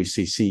 Today, we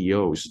see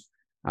CEOs,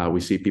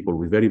 we see people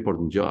with very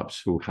important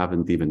jobs who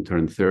haven't even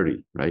turned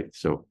 30, right?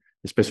 So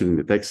especially in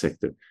the tech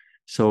sector.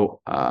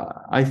 So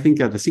I think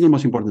the single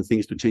most important thing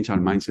is to change our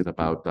mindset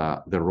about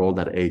the role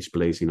that age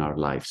plays in our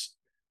lives.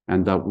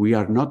 And that we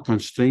are not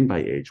constrained by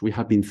age. We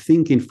have been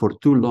thinking for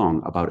too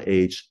long about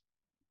age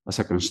as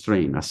a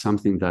constraint, as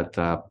something that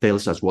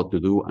tells us what to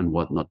do and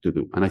what not to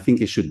do. And I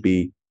think it should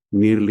be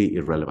nearly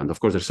irrelevant.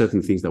 Of course, there are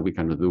certain things that we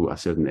cannot do at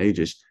certain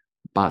ages,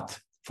 but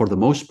for the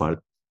most part,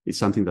 it's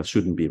something that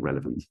shouldn't be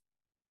relevant.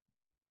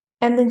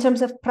 And in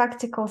terms of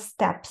practical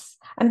steps,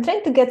 I'm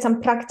trying to get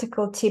some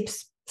practical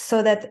tips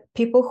so that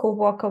people who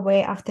walk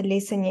away after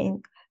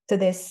listening to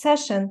this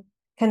session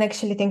can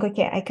actually think,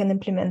 okay, I can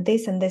implement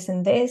this and this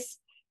and this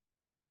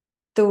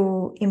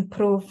to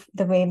improve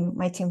the way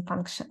my team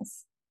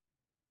functions.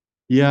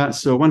 Yeah,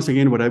 so once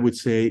again, what I would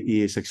say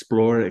is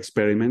explore,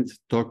 experiment,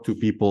 talk to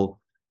people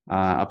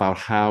about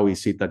how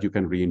is it that you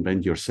can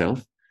reinvent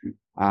yourself.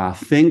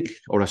 Think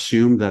or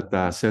assume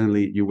that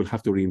certainly you will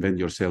have to reinvent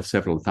yourself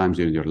several times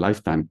during your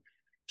lifetime.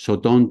 So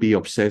don't be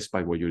obsessed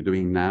by what you're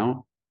doing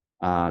now.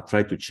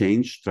 Try to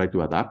change, try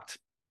to adapt,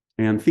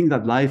 and think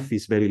that life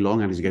is very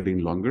long and is getting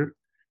longer.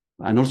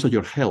 And also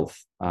your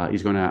health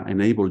is going to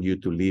enable you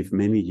to live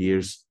many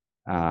years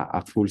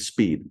at full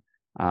speed.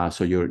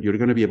 So you're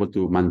going to be able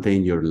to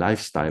maintain your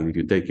lifestyle if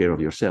you take care of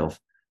yourself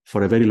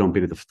for a very long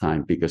period of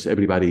time, because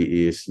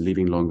everybody is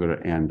living longer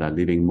and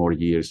living more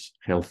years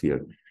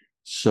healthier.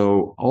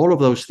 So all of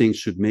those things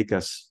should make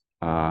us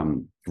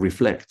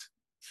reflect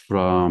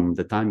from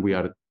the time we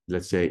are,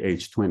 let's say,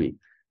 age 20,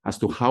 as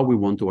to how we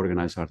want to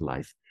organize our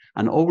life,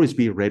 and always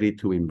be ready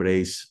to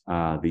embrace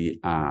the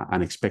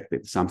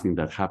unexpected, something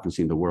that happens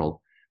in the world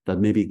that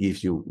maybe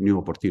gives you new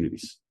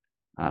opportunities.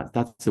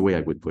 That's the way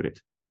I would put it.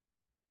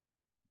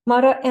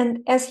 Mauro,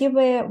 and as you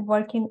were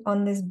working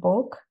on this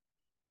book,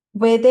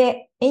 were there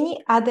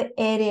any other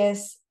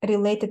areas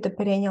related to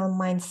perennial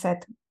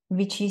mindset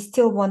which you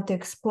still want to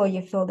explore?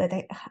 You feel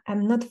that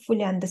I'm not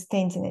fully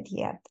understanding it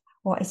yet,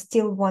 or I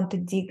still want to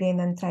dig in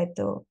and try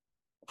to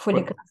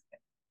fully grasp it?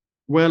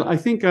 Well, I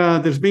think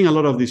there's been a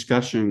lot of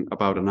discussion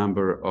about a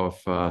number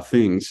of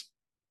things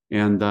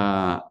and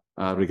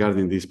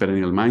regarding this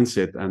perennial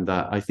mindset. And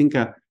I think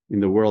in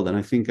the world, and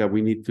I think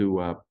we need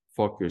to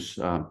focus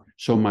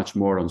so much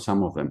more on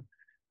some of them.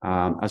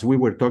 As we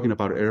were talking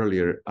about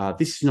earlier,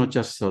 this is not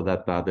just so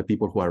that the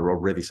people who are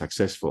already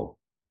successful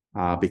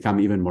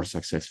become even more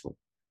successful.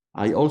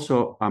 I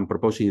also am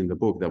proposing in the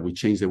book that we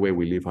change the way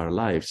we live our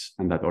lives,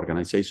 and that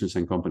organizations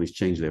and companies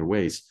change their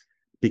ways,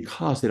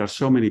 because there are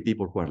so many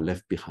people who are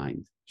left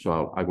behind.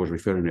 So I was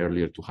referring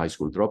earlier to high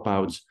school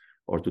dropouts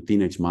or to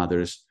teenage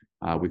mothers.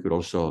 We could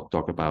also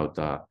talk about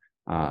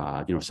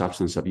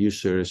substance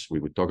abusers. We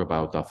would talk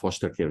about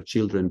foster care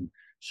children.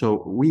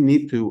 So we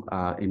need to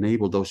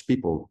enable those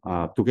people.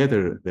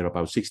 Together, there are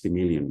about 60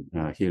 million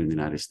here in the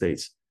United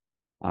States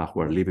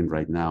who are living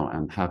right now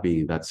and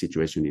having that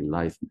situation in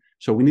life.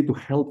 So we need to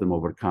help them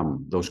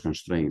overcome those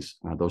constraints,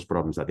 those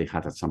problems that they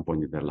had at some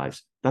point in their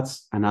lives.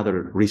 That's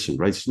another reason,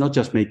 right? It's not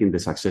just making the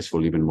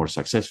successful even more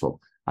successful.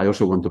 I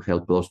also want to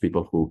help those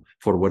people who,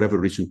 for whatever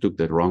reason, took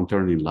the wrong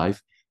turn in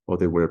life, or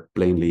they were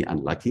plainly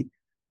unlucky,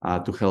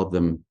 to help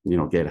them,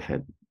 get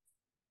ahead.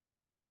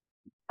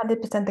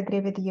 100%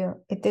 agree with you.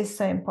 It is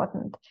so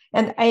important.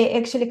 And I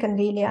actually can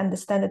really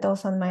understand it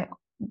also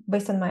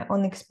based on my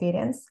own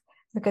experience,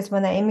 because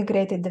when I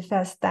immigrated the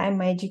first time,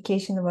 my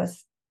education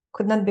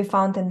could not be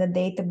found in the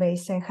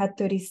database. So I had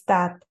to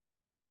restart,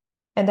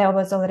 and I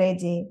was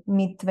already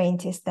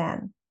mid-20s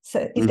then.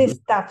 So it is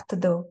tough to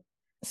do.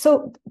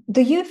 So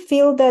do you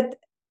feel that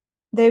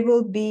there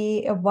will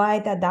be a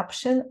wide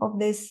adoption of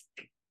this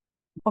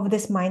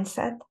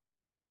mindset?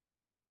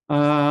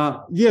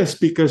 Yes,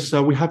 because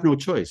we have no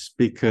choice,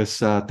 because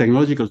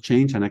technological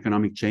change and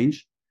economic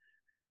change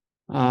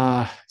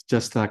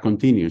just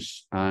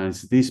continues.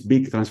 It's these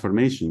big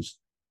transformations.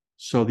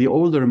 So the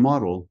older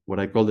model, what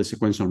I call the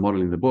sequential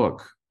model in the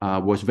book,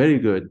 was very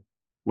good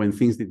when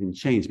things didn't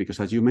change, because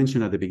as you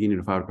mentioned at the beginning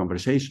of our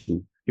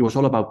conversation, it was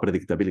all about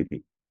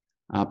predictability.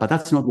 But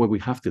that's not what we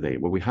have today.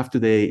 What we have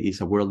today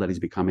is a world that is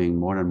becoming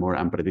more and more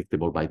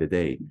unpredictable by the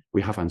day.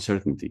 We have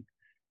uncertainty.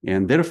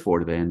 And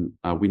therefore, then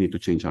we need to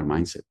change our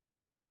mindset.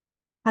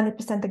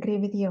 100% agree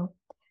with you.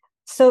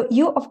 So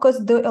you, of course,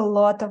 do a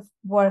lot of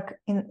work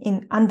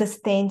in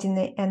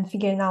understanding and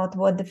figuring out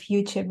what the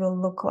future will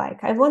look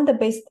like. I wonder,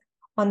 based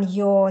on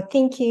your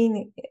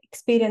thinking,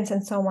 experience,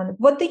 and so on,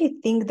 what do you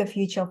think the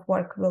future of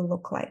work will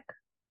look like?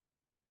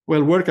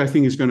 Well, work, I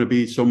think, is going to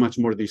be so much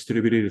more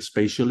distributed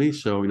spatially.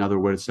 So in other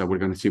words, we're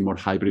going to see more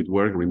hybrid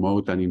work,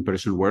 remote and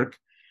in-person work.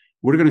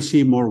 We're going to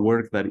see more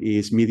work that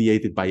is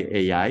mediated by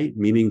AI,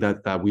 meaning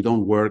that we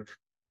don't work,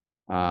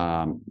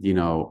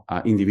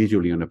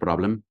 individually on a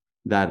problem.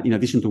 That in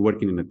addition to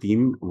working in a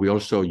team, we're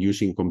also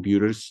using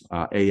computers,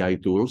 AI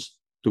tools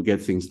to get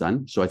things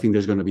done. So I think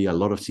there's going to be a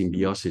lot of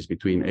symbiosis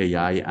between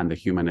AI and the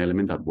human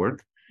element at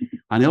work.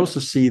 And I also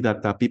see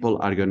that people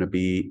are going to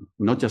be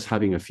not just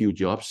having a few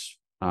jobs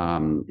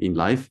in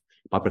life,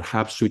 but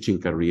perhaps switching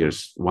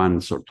careers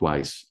once or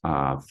twice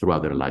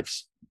throughout their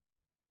lives.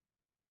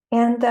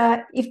 And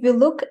if we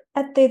look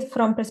at it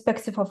from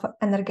perspective of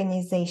an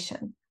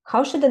organization,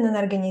 how should an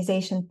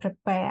organization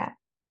prepare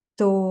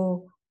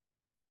to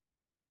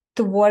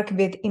work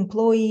with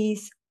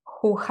employees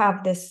who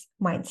have this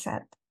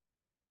mindset?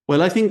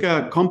 Well, I think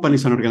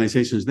companies and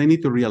organizations, they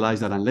need to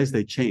realize that unless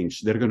they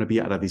change, they're going to be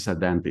at a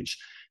disadvantage,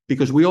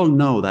 because we all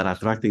know that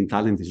attracting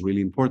talent is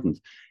really important.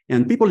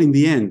 And people in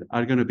the end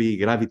are going to be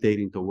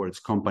gravitating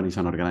towards companies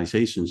and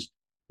organizations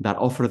that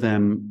offer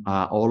them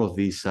all of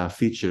these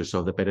features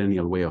of the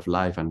perennial way of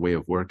life and way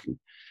of working.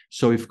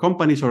 So if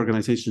companies or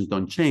organizations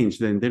don't change,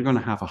 then they're going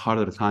to have a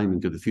harder time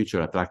into the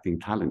future attracting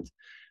talent.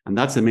 And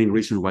that's the main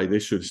reason why they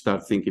should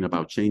start thinking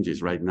about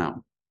changes right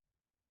now.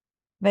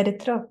 Very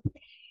true.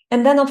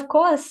 And then, of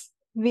course,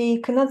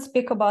 we cannot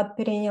speak about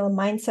perennial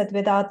mindset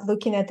without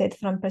looking at it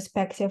from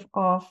perspective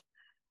of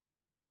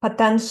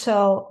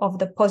potential of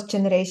the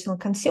post-generational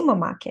consumer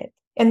market.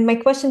 And my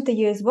question to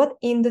you is, what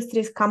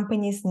industries,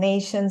 companies,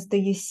 nations do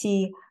you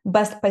see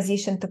best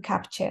positioned to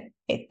capture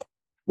it?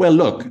 Well,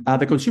 look,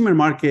 the consumer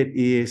market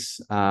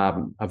is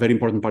a very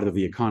important part of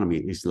the economy.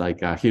 It's like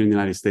here in the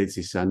United States,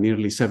 it's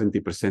nearly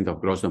 70% of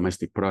gross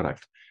domestic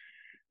product.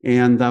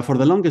 And for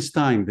the longest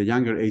time, the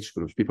younger age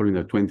groups, people in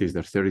their 20s,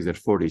 their 30s, their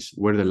 40s,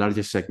 were the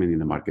largest segment in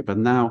the market. But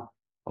now,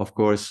 of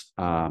course,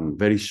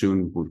 very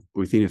soon,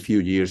 within a few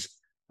years,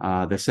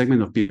 the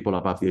segment of people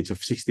above the age of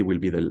 60 will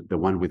be the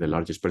one with the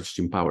largest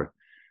purchasing power.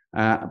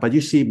 But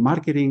you see,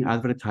 marketing,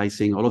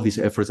 advertising, all of these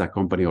efforts that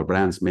company or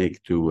brands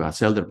make to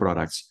sell their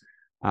products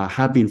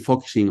have been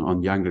focusing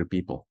on younger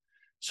people.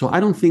 So I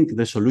don't think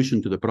the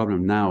solution to the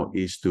problem now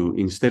is to,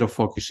 instead of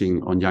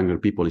focusing on younger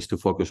people, is to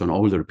focus on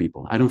older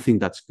people. I don't think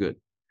that's good.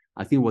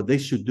 I think what they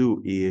should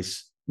do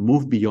is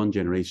move beyond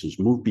generations,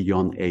 move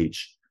beyond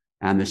age,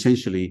 and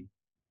essentially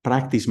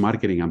practice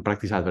marketing and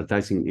practice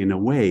advertising in a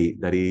way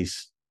that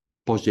is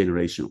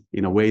post-generational,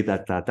 in a way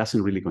that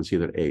doesn't really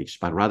consider age,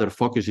 but rather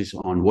focuses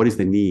on what is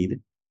the need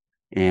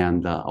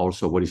and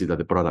also what is it that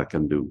the product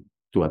can do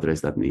to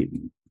address that need.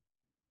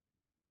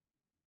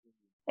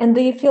 And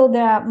do you feel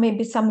there are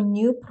maybe some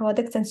new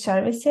products and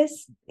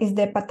services? Is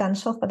there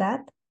potential for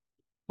that?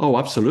 Oh,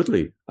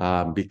 absolutely.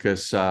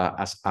 Because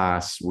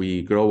as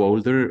we grow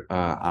older,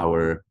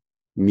 our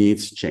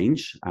needs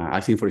change.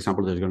 I think, for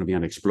example, there's going to be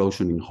an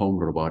explosion in home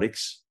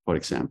robotics, for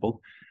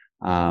example.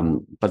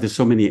 But there's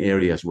so many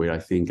areas where I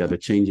think the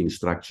changing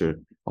structure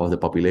of the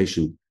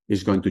population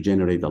is going to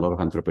generate a lot of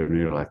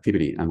entrepreneurial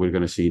activity, and we're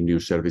going to see new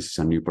services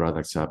and new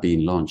products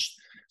being launched.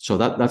 So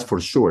that's for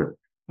sure.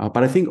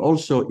 But I think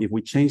also if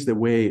we change the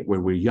way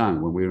when we're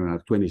young, when we're in our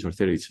 20s or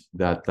 30s,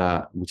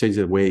 that we change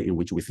the way in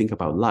which we think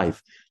about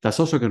life, that's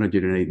also going to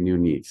generate new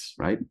needs,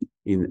 right?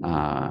 In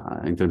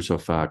terms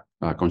of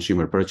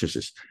consumer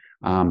purchases.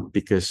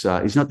 Because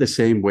it's not the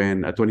same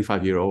when a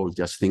 25-year-old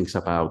just thinks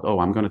about, oh,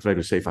 I'm going to try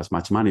to save as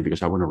much money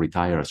because I want to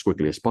retire as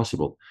quickly as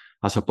possible,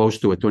 as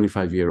opposed to a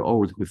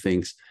 25-year-old who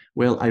thinks,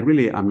 well,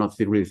 I'm not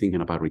really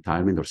thinking about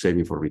retirement or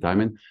saving for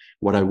retirement.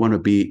 What I want to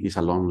be is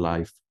a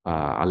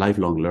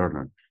lifelong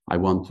learner. I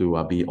want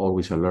to be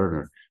always a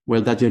learner.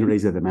 Well, that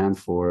generates a demand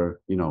for,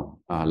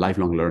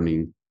 lifelong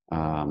learning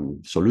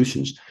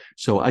solutions.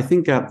 So I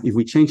think if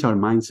we change our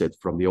mindset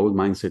from the old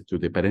mindset to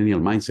the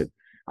perennial mindset,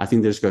 I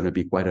think there's going to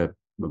be quite a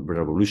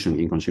revolution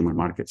in consumer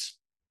markets.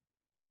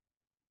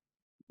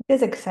 It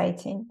is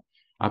exciting.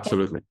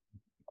 Absolutely.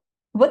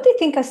 What do you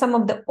think are some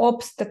of the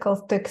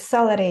obstacles to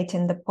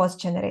accelerating the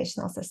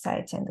post-generational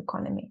society and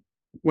economy?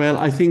 Well,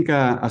 I think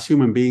as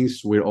human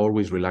beings, we're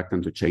always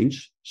reluctant to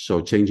change.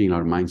 So changing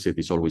our mindset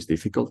is always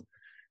difficult.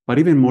 But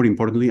even more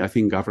importantly, I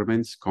think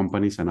governments,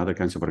 companies, and other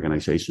kinds of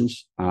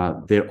organizations,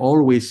 they're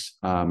always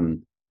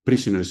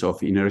prisoners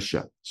of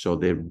inertia. So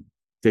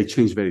they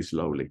change very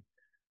slowly,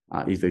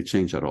 if they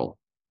change at all.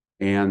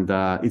 And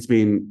it's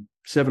been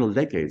several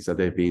decades that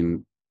they've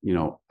been,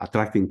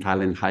 attracting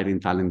talent, hiring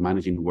talent,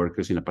 managing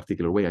workers in a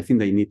particular way. I think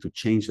they need to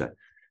change that.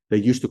 they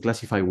used to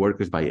classify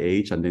workers by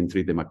age and then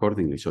treat them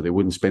accordingly. So they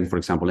wouldn't spend, for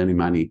example, any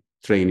money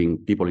training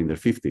people in their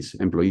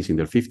 50s, employees in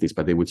their 50s,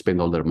 but they would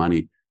spend all their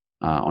money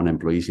on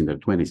employees in their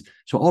 20s.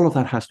 So all of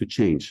that has to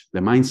change.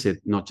 The mindset,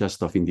 not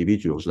just of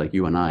individuals like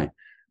you and I,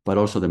 but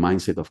also the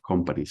mindset of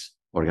companies,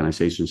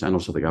 organizations, and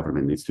also the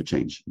government needs to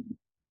change.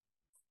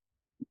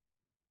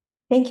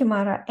 Thank you,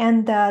 Mauro.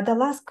 And the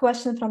last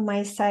question from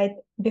my side,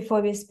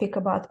 before we speak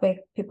about where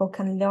people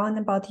can learn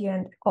about you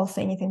and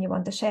also anything you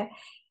want to share,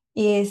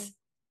 is,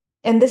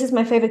 and this is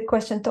my favorite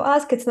question to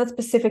ask, it's not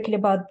specifically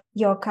about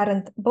your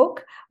current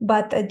book,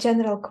 but a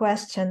general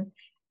question.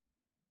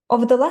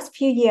 Over the last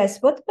few years,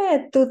 what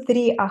were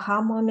 2-3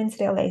 aha moments,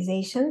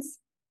 realizations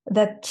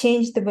that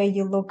changed the way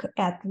you look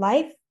at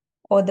life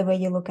or the way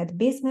you look at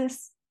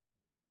business?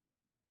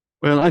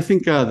 Well, I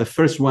think the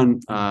first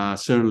one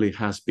certainly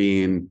has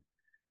been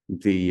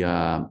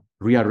the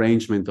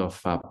rearrangement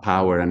of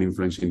power and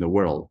influence in the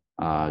world.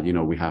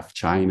 We have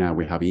China,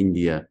 we have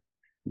India,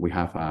 we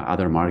have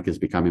other markets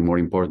becoming more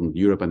important.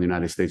 Europe and the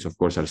United States, of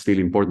course, are still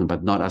important,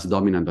 but not as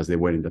dominant as they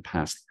were in the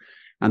past.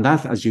 And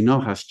that, as you know,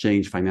 has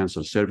changed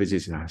financial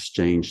services, it has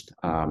changed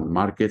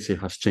markets, it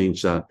has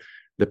changed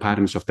the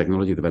patterns of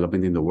technology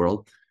development in the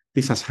world.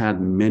 This has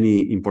had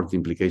many important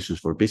implications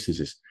for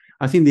businesses.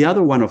 I think the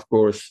other one, of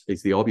course,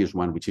 is the obvious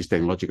one, which is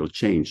technological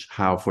change.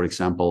 How, for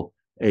example,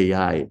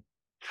 AI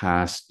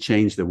has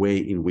changed the way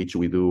in which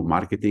we do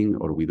marketing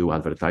or we do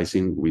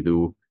advertising, we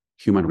do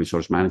human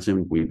resource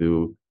management, we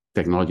do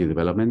technology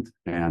development,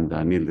 and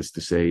needless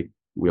to say,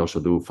 we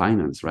also do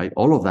finance, right?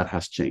 All of that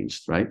has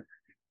changed, right?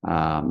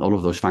 All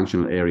of those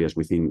functional areas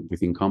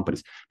within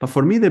companies. But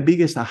for me, the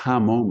biggest aha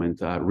moment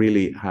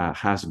really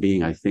has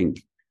been, I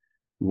think,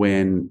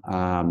 when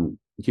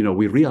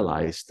we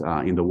realized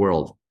in the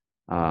world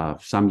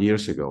some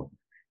years ago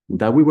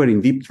that we were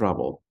in deep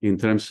trouble in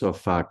terms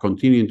of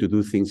continuing to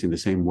do things in the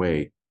same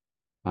way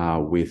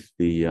with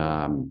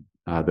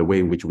the way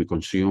in which we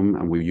consume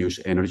and we use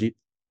energy,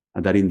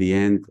 and that in the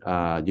end,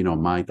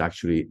 might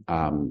actually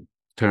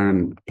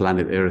turn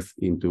planet Earth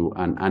into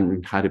an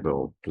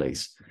uninhabitable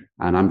place.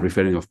 And I'm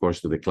referring, of course,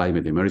 to the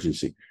climate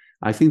emergency.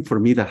 I think for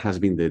me, that has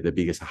been the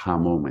biggest aha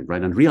moment,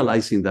 right? And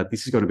realizing that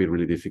this is going to be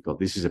really difficult.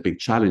 This is a big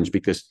challenge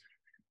because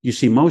you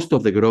see most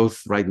of the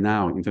growth right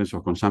now in terms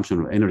of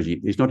consumption of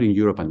energy is not in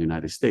Europe and the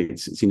United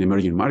States. It's in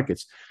emerging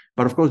markets.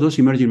 But of course, those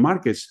emerging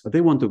markets,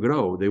 they want to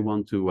grow. They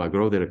want to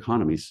grow their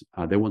economies.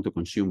 They want to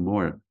consume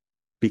more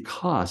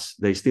because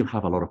they still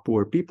have a lot of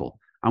poor people.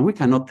 And we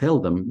cannot tell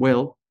them,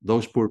 well,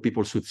 those poor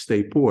people should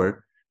stay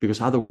poor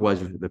because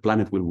otherwise the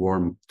planet will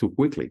warm too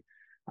quickly.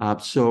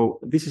 So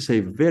this is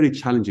a very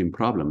challenging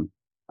problem.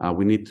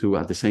 We need to,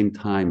 at the same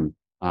time,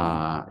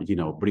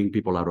 bring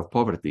people out of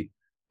poverty,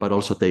 but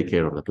also take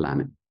care of the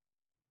planet.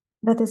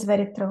 That is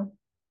very true.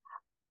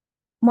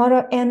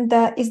 Mauro, and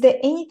is there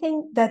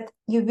anything that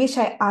you wish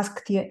I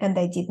asked you and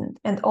I didn't?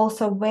 And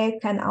also, where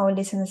can our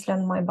listeners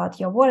learn more about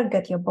your work,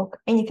 get your book,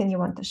 anything you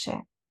want to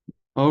share?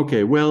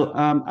 Okay, well,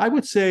 I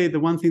would say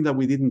the one thing that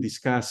we didn't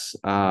discuss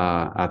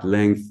at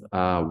length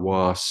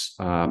was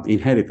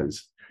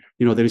inheritance.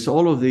 There is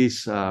all of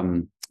these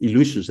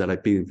illusions that I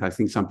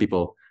think some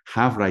people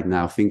have right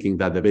now, thinking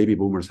that the baby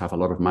boomers have a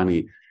lot of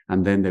money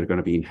and then they're going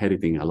to be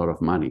inheriting a lot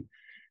of money.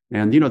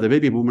 And, the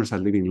baby boomers are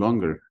living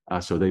longer,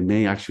 so they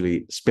may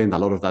actually spend a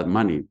lot of that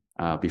money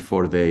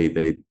before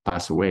they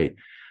pass away.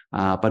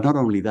 But not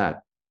only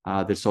that,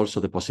 there's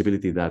also the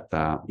possibility that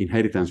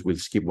inheritance will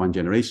skip one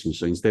generation.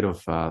 So instead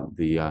of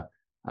the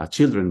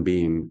children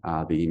being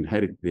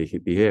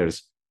the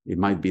heirs, it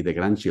might be the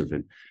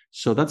grandchildren.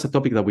 So that's a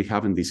topic that we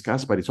haven't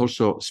discussed, but it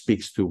also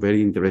speaks to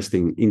very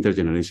interesting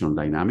intergenerational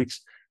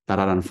dynamics that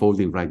are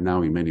unfolding right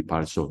now in many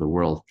parts of the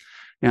world.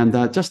 And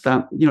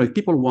if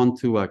people want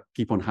to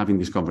keep on having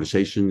this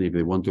conversation, if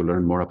they want to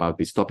learn more about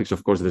these topics,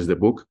 of course, there's the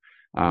book,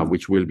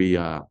 which will be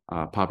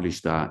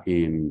published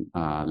in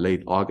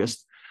late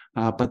August.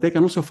 But they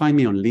can also find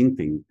me on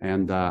LinkedIn.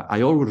 And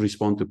I always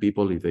respond to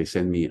people if they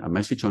send me a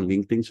message on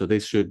LinkedIn. So they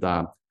should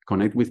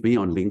connect with me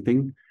on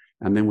LinkedIn,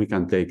 and then we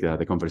can take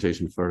the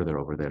conversation further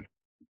over there.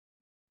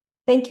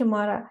 Thank you,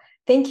 Mauro.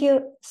 Thank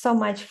you so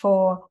much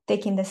for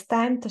taking this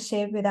time to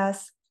share with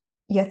us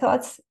your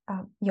thoughts,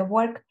 your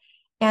work.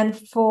 And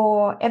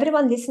for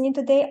everyone listening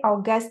today,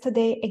 our guest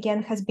today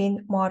again has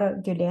been Mauro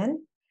Guillén.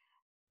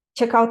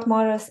 Check out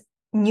Mauro's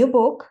new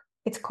book.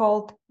 It's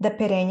called The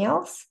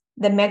Perennials,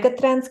 The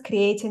Megatrends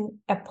Creating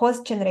a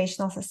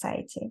Post-Generational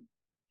Society.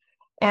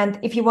 And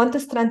if you want to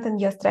strengthen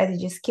your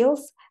strategy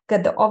skills,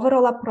 get the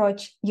overall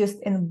approach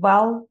used in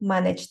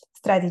well-managed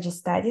strategy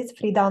studies,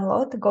 free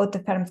download, go to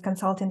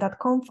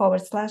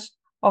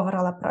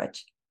firmsconsulting.com/overall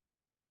approach.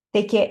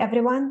 Take care,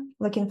 everyone.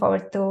 Looking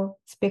forward to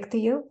speak to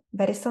you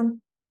very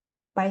soon.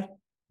 Bye.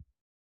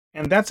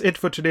 And that's it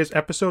for today's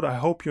episode. I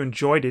hope you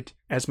enjoyed it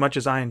as much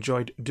as I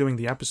enjoyed doing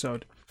the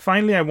episode.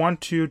 Finally, I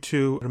want you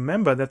to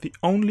remember that the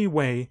only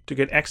way to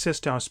get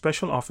access to our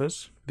special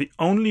offers, the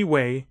only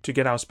way to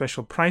get our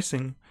special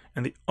pricing,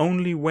 and the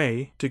only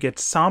way to get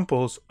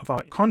samples of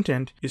our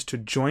content is to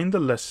join the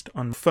list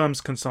on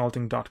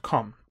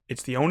firmsconsulting.com.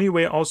 It's the only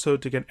way also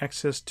to get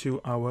access to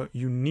our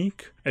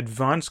unique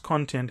advanced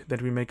content that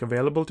we make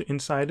available to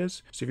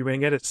insiders. So if you want to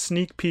get a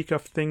sneak peek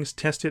of things,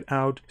 test it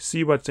out,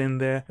 see what's in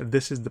there,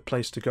 this is the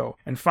place to go.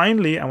 And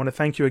finally, I want to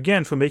thank you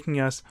again for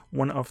making us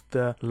one of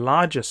the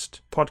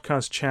largest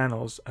podcast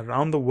channels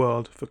around the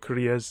world for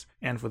careers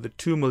and for the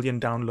 2 million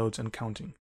downloads and counting.